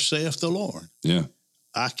is thus saith the Lord. Yeah.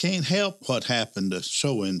 I can't help what happened to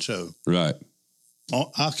so-and-so. Right.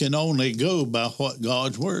 I can only go by what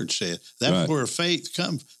God's word said. That's where faith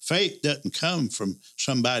comes. Faith doesn't come from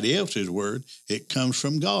somebody else's word. It comes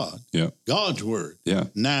from God. Yeah. God's word. Yeah.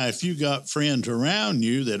 Now, if you got friends around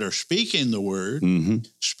you that are speaking the word, mm-hmm.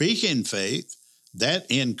 speaking faith, that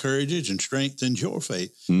encourages and strengthens your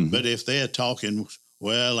faith. Mm-hmm. But if they're talking,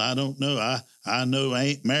 well, I don't know. I know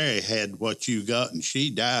Aunt Mary had what you got and she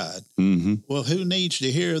died. Mm-hmm. Well, who needs to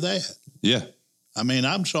hear that? Yeah. I mean,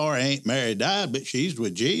 I'm sorry Aunt Mary died, but she's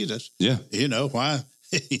with Jesus. Yeah. You know why?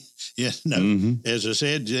 Mm-hmm. As I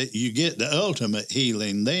said, you get the ultimate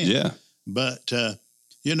healing then. Yeah. But,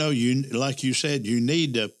 you like you said, you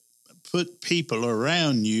need to put people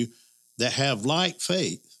around you that have like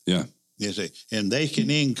faith. Yeah. You see, and they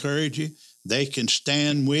can encourage you. They can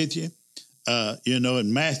stand with you.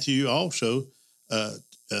 In Matthew also,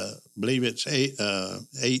 believe it's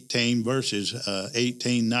 18 verses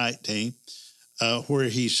 18, 19, where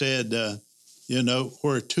he said,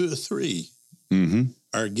 where 2 or 3 mm-hmm.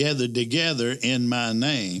 are gathered together in my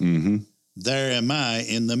name, mm-hmm. there am I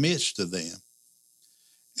in the midst of them.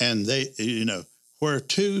 And they, where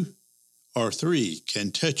 2 or 3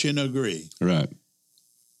 can touch and agree. Right.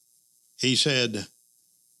 He said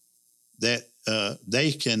that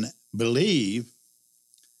they can believe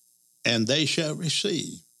and they shall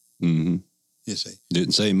receive. Mm-hmm. You see.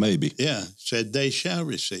 Didn't say maybe. Yeah, said they shall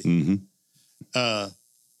receive. Mm-hmm.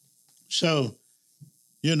 So,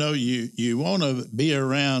 you want to be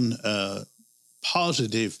around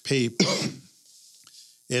positive people.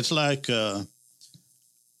 It's like I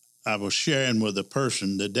was sharing with a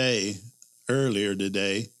person today earlier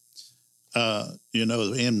today,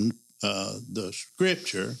 in the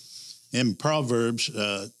scripture, in Proverbs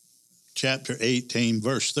chapter 18,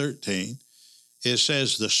 verse 13, it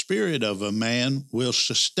says, the spirit of a man will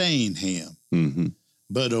sustain him, Mm-hmm.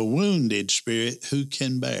 but a wounded spirit who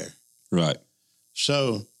can bear? Right.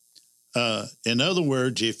 So, in other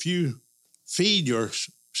words, if you feed your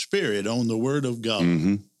spirit on the word of God,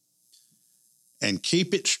 Mm-hmm. and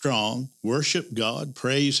keep it strong, worship God,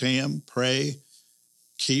 praise him, pray,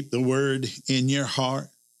 keep the word in your heart,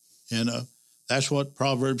 that's what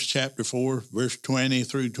Proverbs chapter 4, verse 20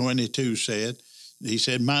 through 22 said. He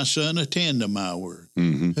said, my son, attend to my word.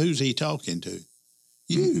 Mm-hmm. Who's he talking to?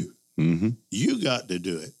 You. Mm-hmm. You got to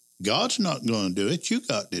do it. God's not going to do it. You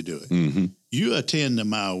got to do it. Mm-hmm. You attend to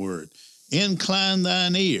my word. Incline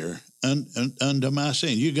thine ear unto my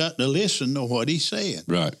saying. You got to listen to what he's saying.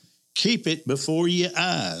 Right. Keep it before your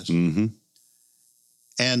eyes, Mm-hmm.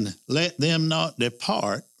 and let them not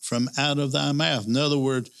depart from out of thy mouth. In other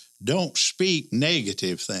words, don't speak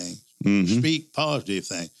negative things. Mm-hmm. Speak positive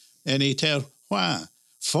things. And he tells, why?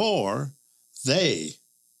 For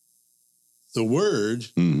the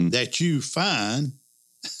words Mm-hmm. that you find,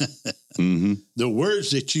 Mm-hmm. the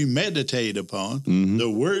words that you meditate upon, Mm-hmm. the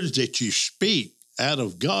words that you speak out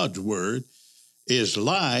of God's word is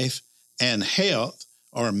life and health,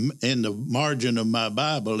 or in the margin of my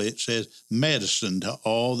Bible, it says medicine to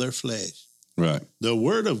all their flesh. Right. The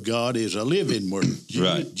word of God is a living word.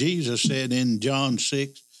 Right. Jesus said in John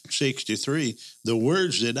 6:63, the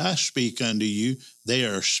words that I speak unto you, they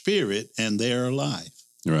are spirit and they are life.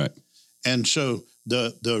 Right. And so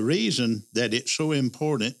the reason that it's so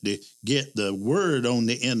important to get the word on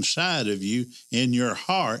the inside of you in your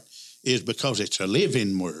heart is because it's a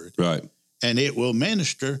living word, Right. and it will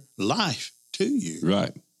minister life to you.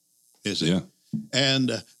 Right. Is it? Yeah.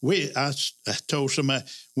 And I told somebody,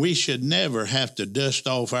 we should never have to dust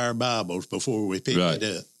off our Bibles before we pick Right.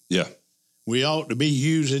 it up. Yeah. We ought to be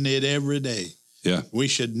using it every day. Yeah. We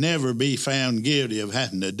should never be found guilty of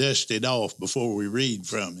having to dust it off before we read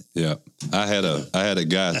from it. Yeah. I had a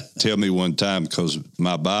guy tell me one time, because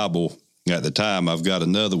my Bible at the time, I've got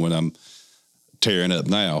another one I'm tearing up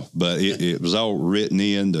now, but it was all written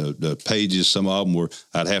in the pages. Some of them were,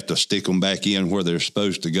 I'd have to stick them back in where they're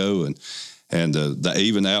supposed to go. And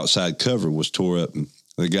even the outside cover was tore up. And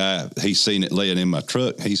the guy, he seen it laying in my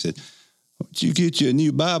truck. He said, "Did you get you a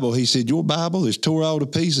new Bible?" He said, "Your Bible is tore all to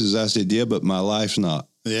pieces." I said, "Yeah, but my life's not."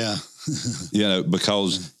 Yeah.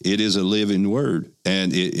 Because it is a living word.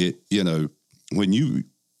 And when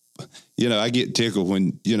I get tickled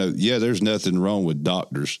when, there's nothing wrong with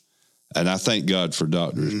doctors. And I thank God for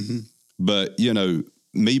doctors. Mm-hmm. But,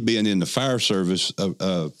 me being in the fire service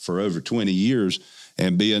for over 20 years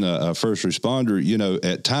and being a first responder,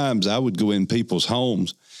 at times I would go in people's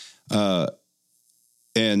homes.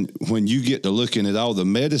 And when you get to looking at all the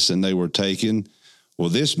medicine they were taking, well,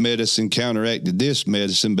 this medicine counteracted this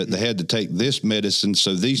medicine, but they had to take this medicine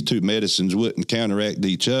so these two medicines wouldn't counteract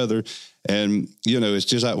each other. And, it's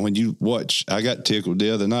just like when you watch, I got tickled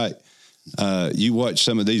the other night. You watch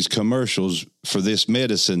some of these commercials for this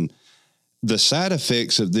medicine. The side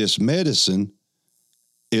effects of this medicine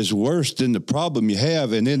is worse than the problem you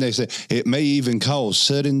have. And then they say it may even cause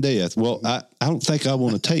sudden death. Well, I don't think I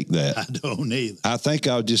want to take that. I don't either. I think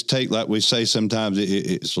I'll just take, like we say sometimes,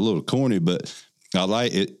 it's a little corny, but I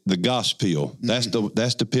like it, the gospel. That's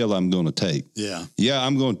the pill I'm going to take. Yeah. Yeah,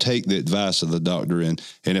 I'm going to take the advice of the doctor. And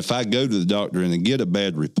if I go to the doctor and get a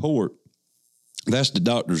bad report, that's the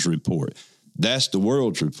doctor's report. That's the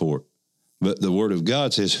world's report. But the word of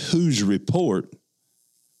God says, whose report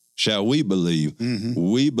shall we believe?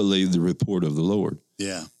 Mm-hmm. We believe the report of the Lord.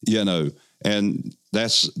 Yeah. And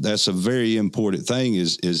that's a very important thing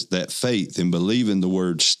is that faith and believing the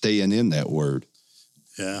word, staying in that word.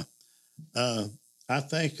 Yeah. I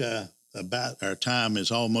think about our time is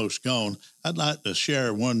almost gone. I'd like to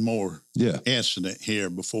share one more incident here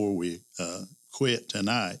before we quit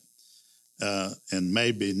tonight. And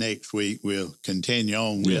maybe next week we'll continue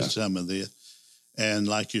on with some of this. And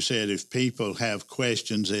like you said, if people have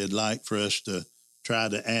questions they'd like for us to try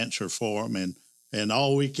to answer for them, and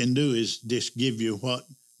all we can do is just give you what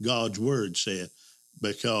God's word said,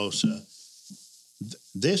 because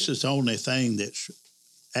this is the only thing that's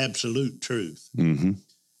absolute truth. Mm-hmm.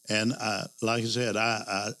 And like I said,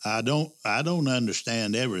 I don't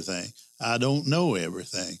understand everything. I don't know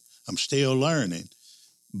everything. I'm still learning.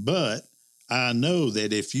 But I know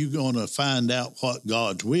that if you're going to find out what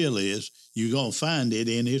God's will is, you're going to find it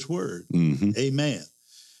in his word. Mm-hmm. Amen.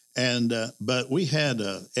 And but we had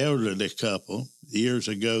an elderly couple years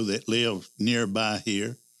ago that lived nearby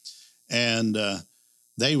here, and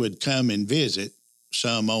they would come and visit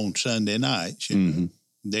some on Sunday nights. You know.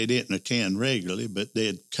 They didn't attend regularly, but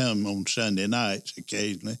they'd come on Sunday nights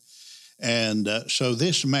occasionally. And so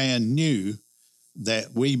this man knew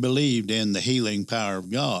that we believed in the healing power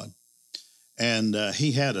of God. And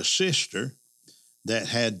he had a sister that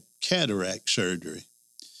had cataract surgery.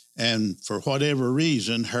 And for whatever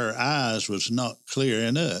reason, her eyes was not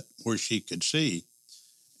clearing up where she could see.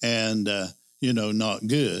 And, not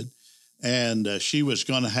good. And she was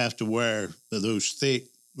going to have to wear those thick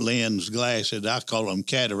lens glasses. I call them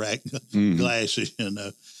cataract glasses,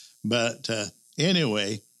 But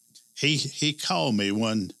anyway, he called me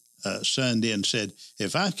one Sunday and said,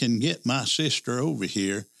 if I can get my sister over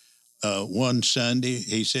here one Sunday,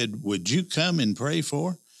 he said, would you come and pray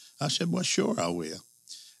for her? I said, well, sure, I will.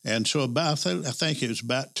 And so I think it was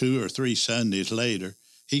about 2 or 3 Sundays later,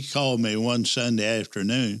 he called me one Sunday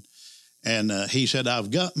afternoon, and he said,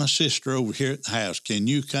 I've got my sister over here at the house. Can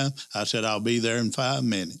you come? I said, I'll be there in 5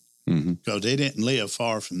 minutes, because they didn't live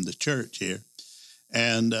far from the church here.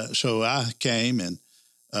 And so I came, and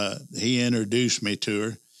he introduced me to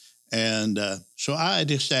her. And so I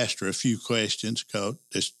just asked her a few questions to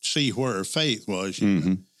see where her faith was.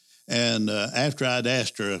 And after I'd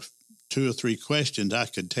asked her 2 or 3 questions, I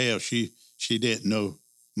could tell she didn't know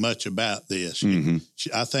much about this.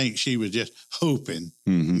 I think she was just hoping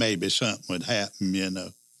maybe something would happen,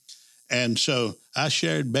 And so I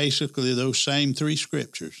shared basically those same 3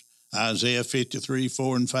 scriptures: Isaiah 53,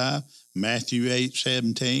 4 and 5, Matthew 8,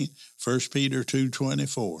 17, 1 Peter 2,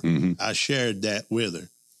 24. I shared that with her,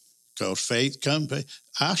 because faith comes.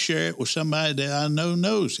 I share it with somebody that I know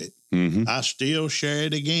knows it. I still share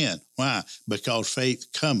it again. Why? Because faith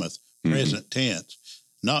cometh, present tense.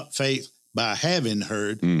 Not faith by having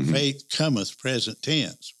heard, faith cometh, present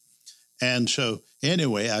tense. And so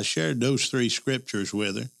anyway, I shared those 3 scriptures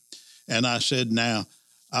with her. And I said, now,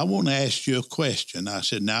 I want to ask you a question. I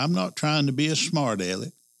said, now, I'm not trying to be a smart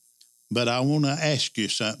aleck, but I want to ask you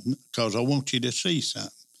something, because I want you to see something.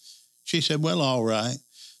 She said, well, all right.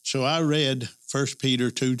 So I read 1 Peter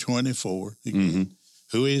 2:24 again.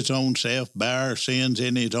 Who his own self bare our sins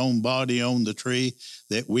in his own body on the tree,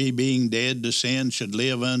 that we, being dead to sin, should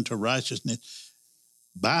live unto righteousness,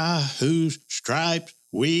 by whose stripes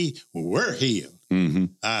we were healed.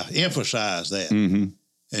 I emphasize that.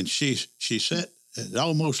 And she said, it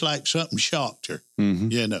almost like something shocked her.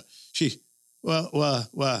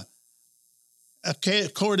 Okay,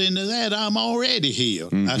 according to that, I'm already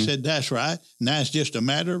healed. I said, that's right. Now it's just a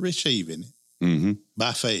matter of receiving it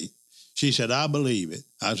by faith. She said, I believe it.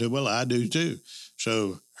 I said, well, I do too.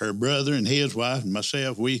 So her brother and his wife and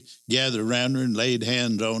myself, we gathered around her and laid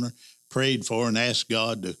hands on her, prayed for her, and asked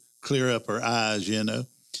God to clear up her eyes,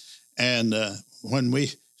 And when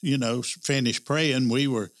we, finished praying,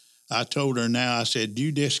 I told her now, I said,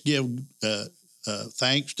 you just give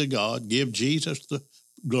thanks to God, give Jesus the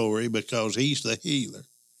glory, because he's the healer.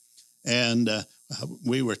 And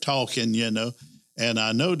we were talking, and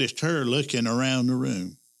I noticed her looking around the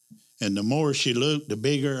room. And the more she looked, the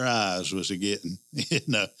bigger her eyes was getting,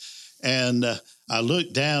 And I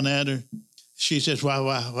looked down at her. She says, why,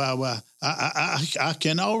 I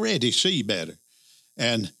can already see better.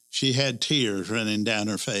 And she had tears running down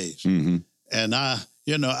her face. And I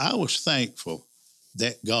was thankful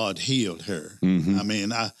that God healed her. I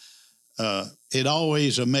mean, it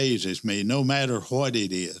always amazes me, no matter what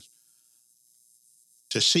it is,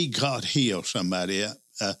 to see God heal somebody.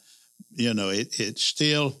 It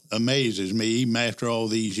still amazes me, even after all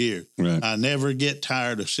these years. Right. I never get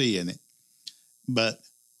tired of seeing it. But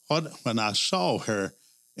when I saw her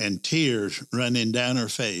and tears running down her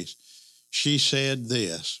face, she said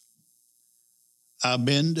this: I've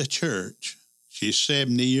been to church. She's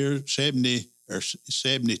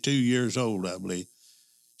 72 years old, I believe.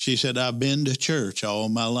 She said, I've been to church all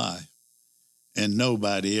my life, and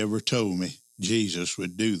nobody ever told me Jesus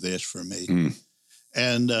would do this for me.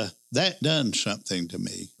 And that done something to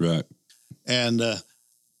me. Right. And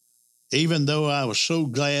even though I was so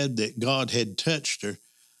glad that God had touched her,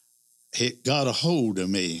 it got a hold of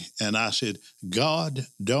me. And I said, God,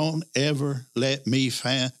 don't ever let me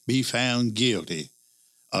be found guilty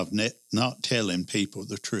of not telling people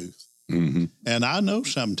the truth. And I know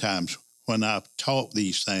sometimes when I taught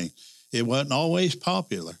these things, it wasn't always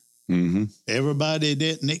popular. Everybody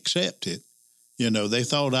didn't accept it. They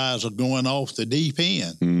thought I was going off the deep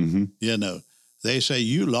end. They say,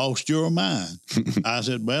 you lost your mind. I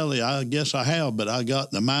said, well, I guess I have, but I got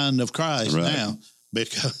the mind of Christ now.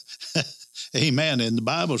 Amen. And the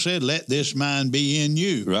Bible said, let this mind be in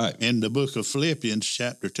you. Right. In the book of Philippians,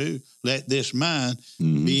 chapter 2, let this mind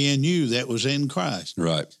be in you that was in Christ.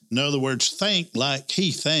 Right. In other words, think like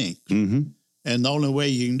he thinks. Mm-hmm. And the only way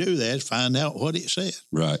you can do that is find out what it said.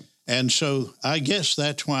 Right. And so I guess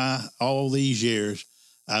that's why all these years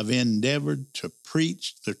I've endeavored to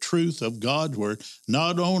preach the truth of God's word,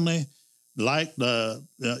 not only like the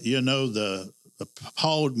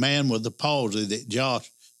man with the palsy that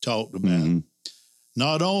Josh talked about. Mm-hmm.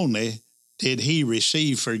 Not only did he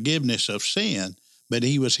receive forgiveness of sin, but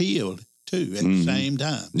he was healed too at the same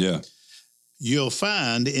time. Yeah. You'll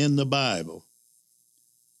find in the Bible,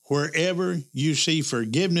 wherever you see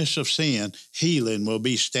forgiveness of sin, healing will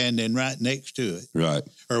be standing right next to it. Right.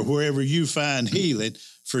 Or wherever you find healing,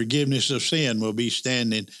 forgiveness of sin will be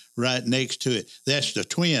standing right next to it. That's the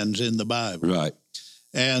twins in the Bible. Right.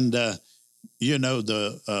 And,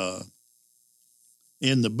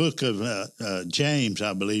 in the book of James,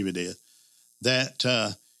 I believe it is,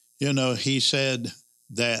 that, he said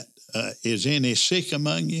that is any sick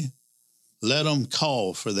among you? Let them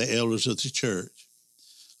call for the elders of the church.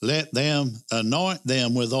 Let them anoint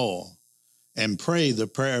them with oil and pray the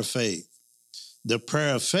prayer of faith. The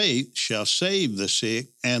prayer of faith shall save the sick,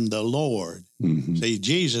 and the Lord. Mm-hmm. See,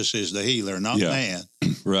 Jesus is the healer, not man.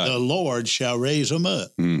 Right. The Lord shall raise them up.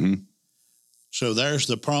 Mm-hmm. So there's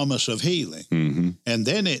the promise of healing. Mm-hmm. And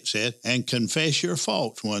then it said, and confess your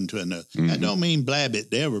faults one to another. Mm-hmm. I don't mean blab it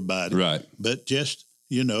to everybody. Right. But just,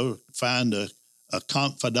 find a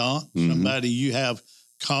confidant, somebody you have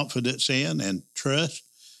confidence in and trust,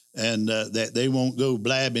 and that they won't go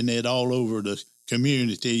blabbing it all over the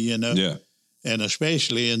community, Yeah. And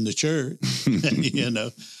especially in the church,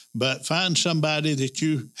 But find somebody that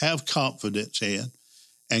you have confidence in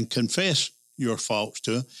and confess your faults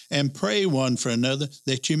to them and pray one for another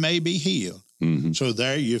that you may be healed. Mm-hmm. So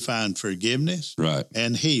there you find forgiveness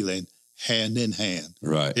and healing hand in hand.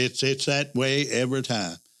 Right. It's that way every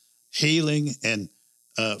time. Healing and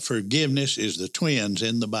forgiveness is the twins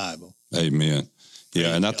in the Bible. Amen.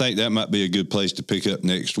 Yeah, and I think that might be a good place to pick up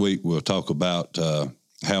next week. We'll talk about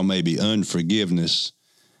how maybe unforgiveness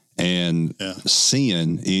and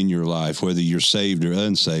sin in your life, whether you're saved or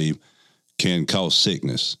unsaved, can cause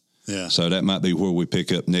sickness. Yeah. So that might be where we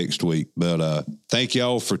pick up next week. But thank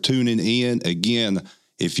y'all for tuning in. Again,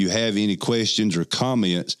 if you have any questions or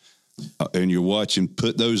comments and you're watching,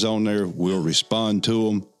 put those on there. We'll respond to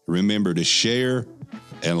them. Remember to share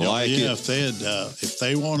and like it. If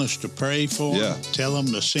they want us to pray for them, tell them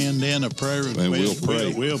to send in a prayer request. And we'll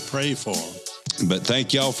pray. We'll pray for them. But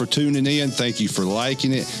thank y'all for tuning in. Thank you for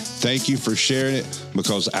liking it. Thank you for sharing it,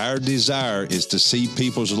 because our desire is to see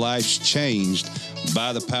people's lives changed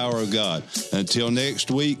by the power of God. Until next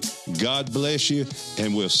week, God bless you,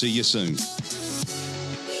 and we'll see you soon.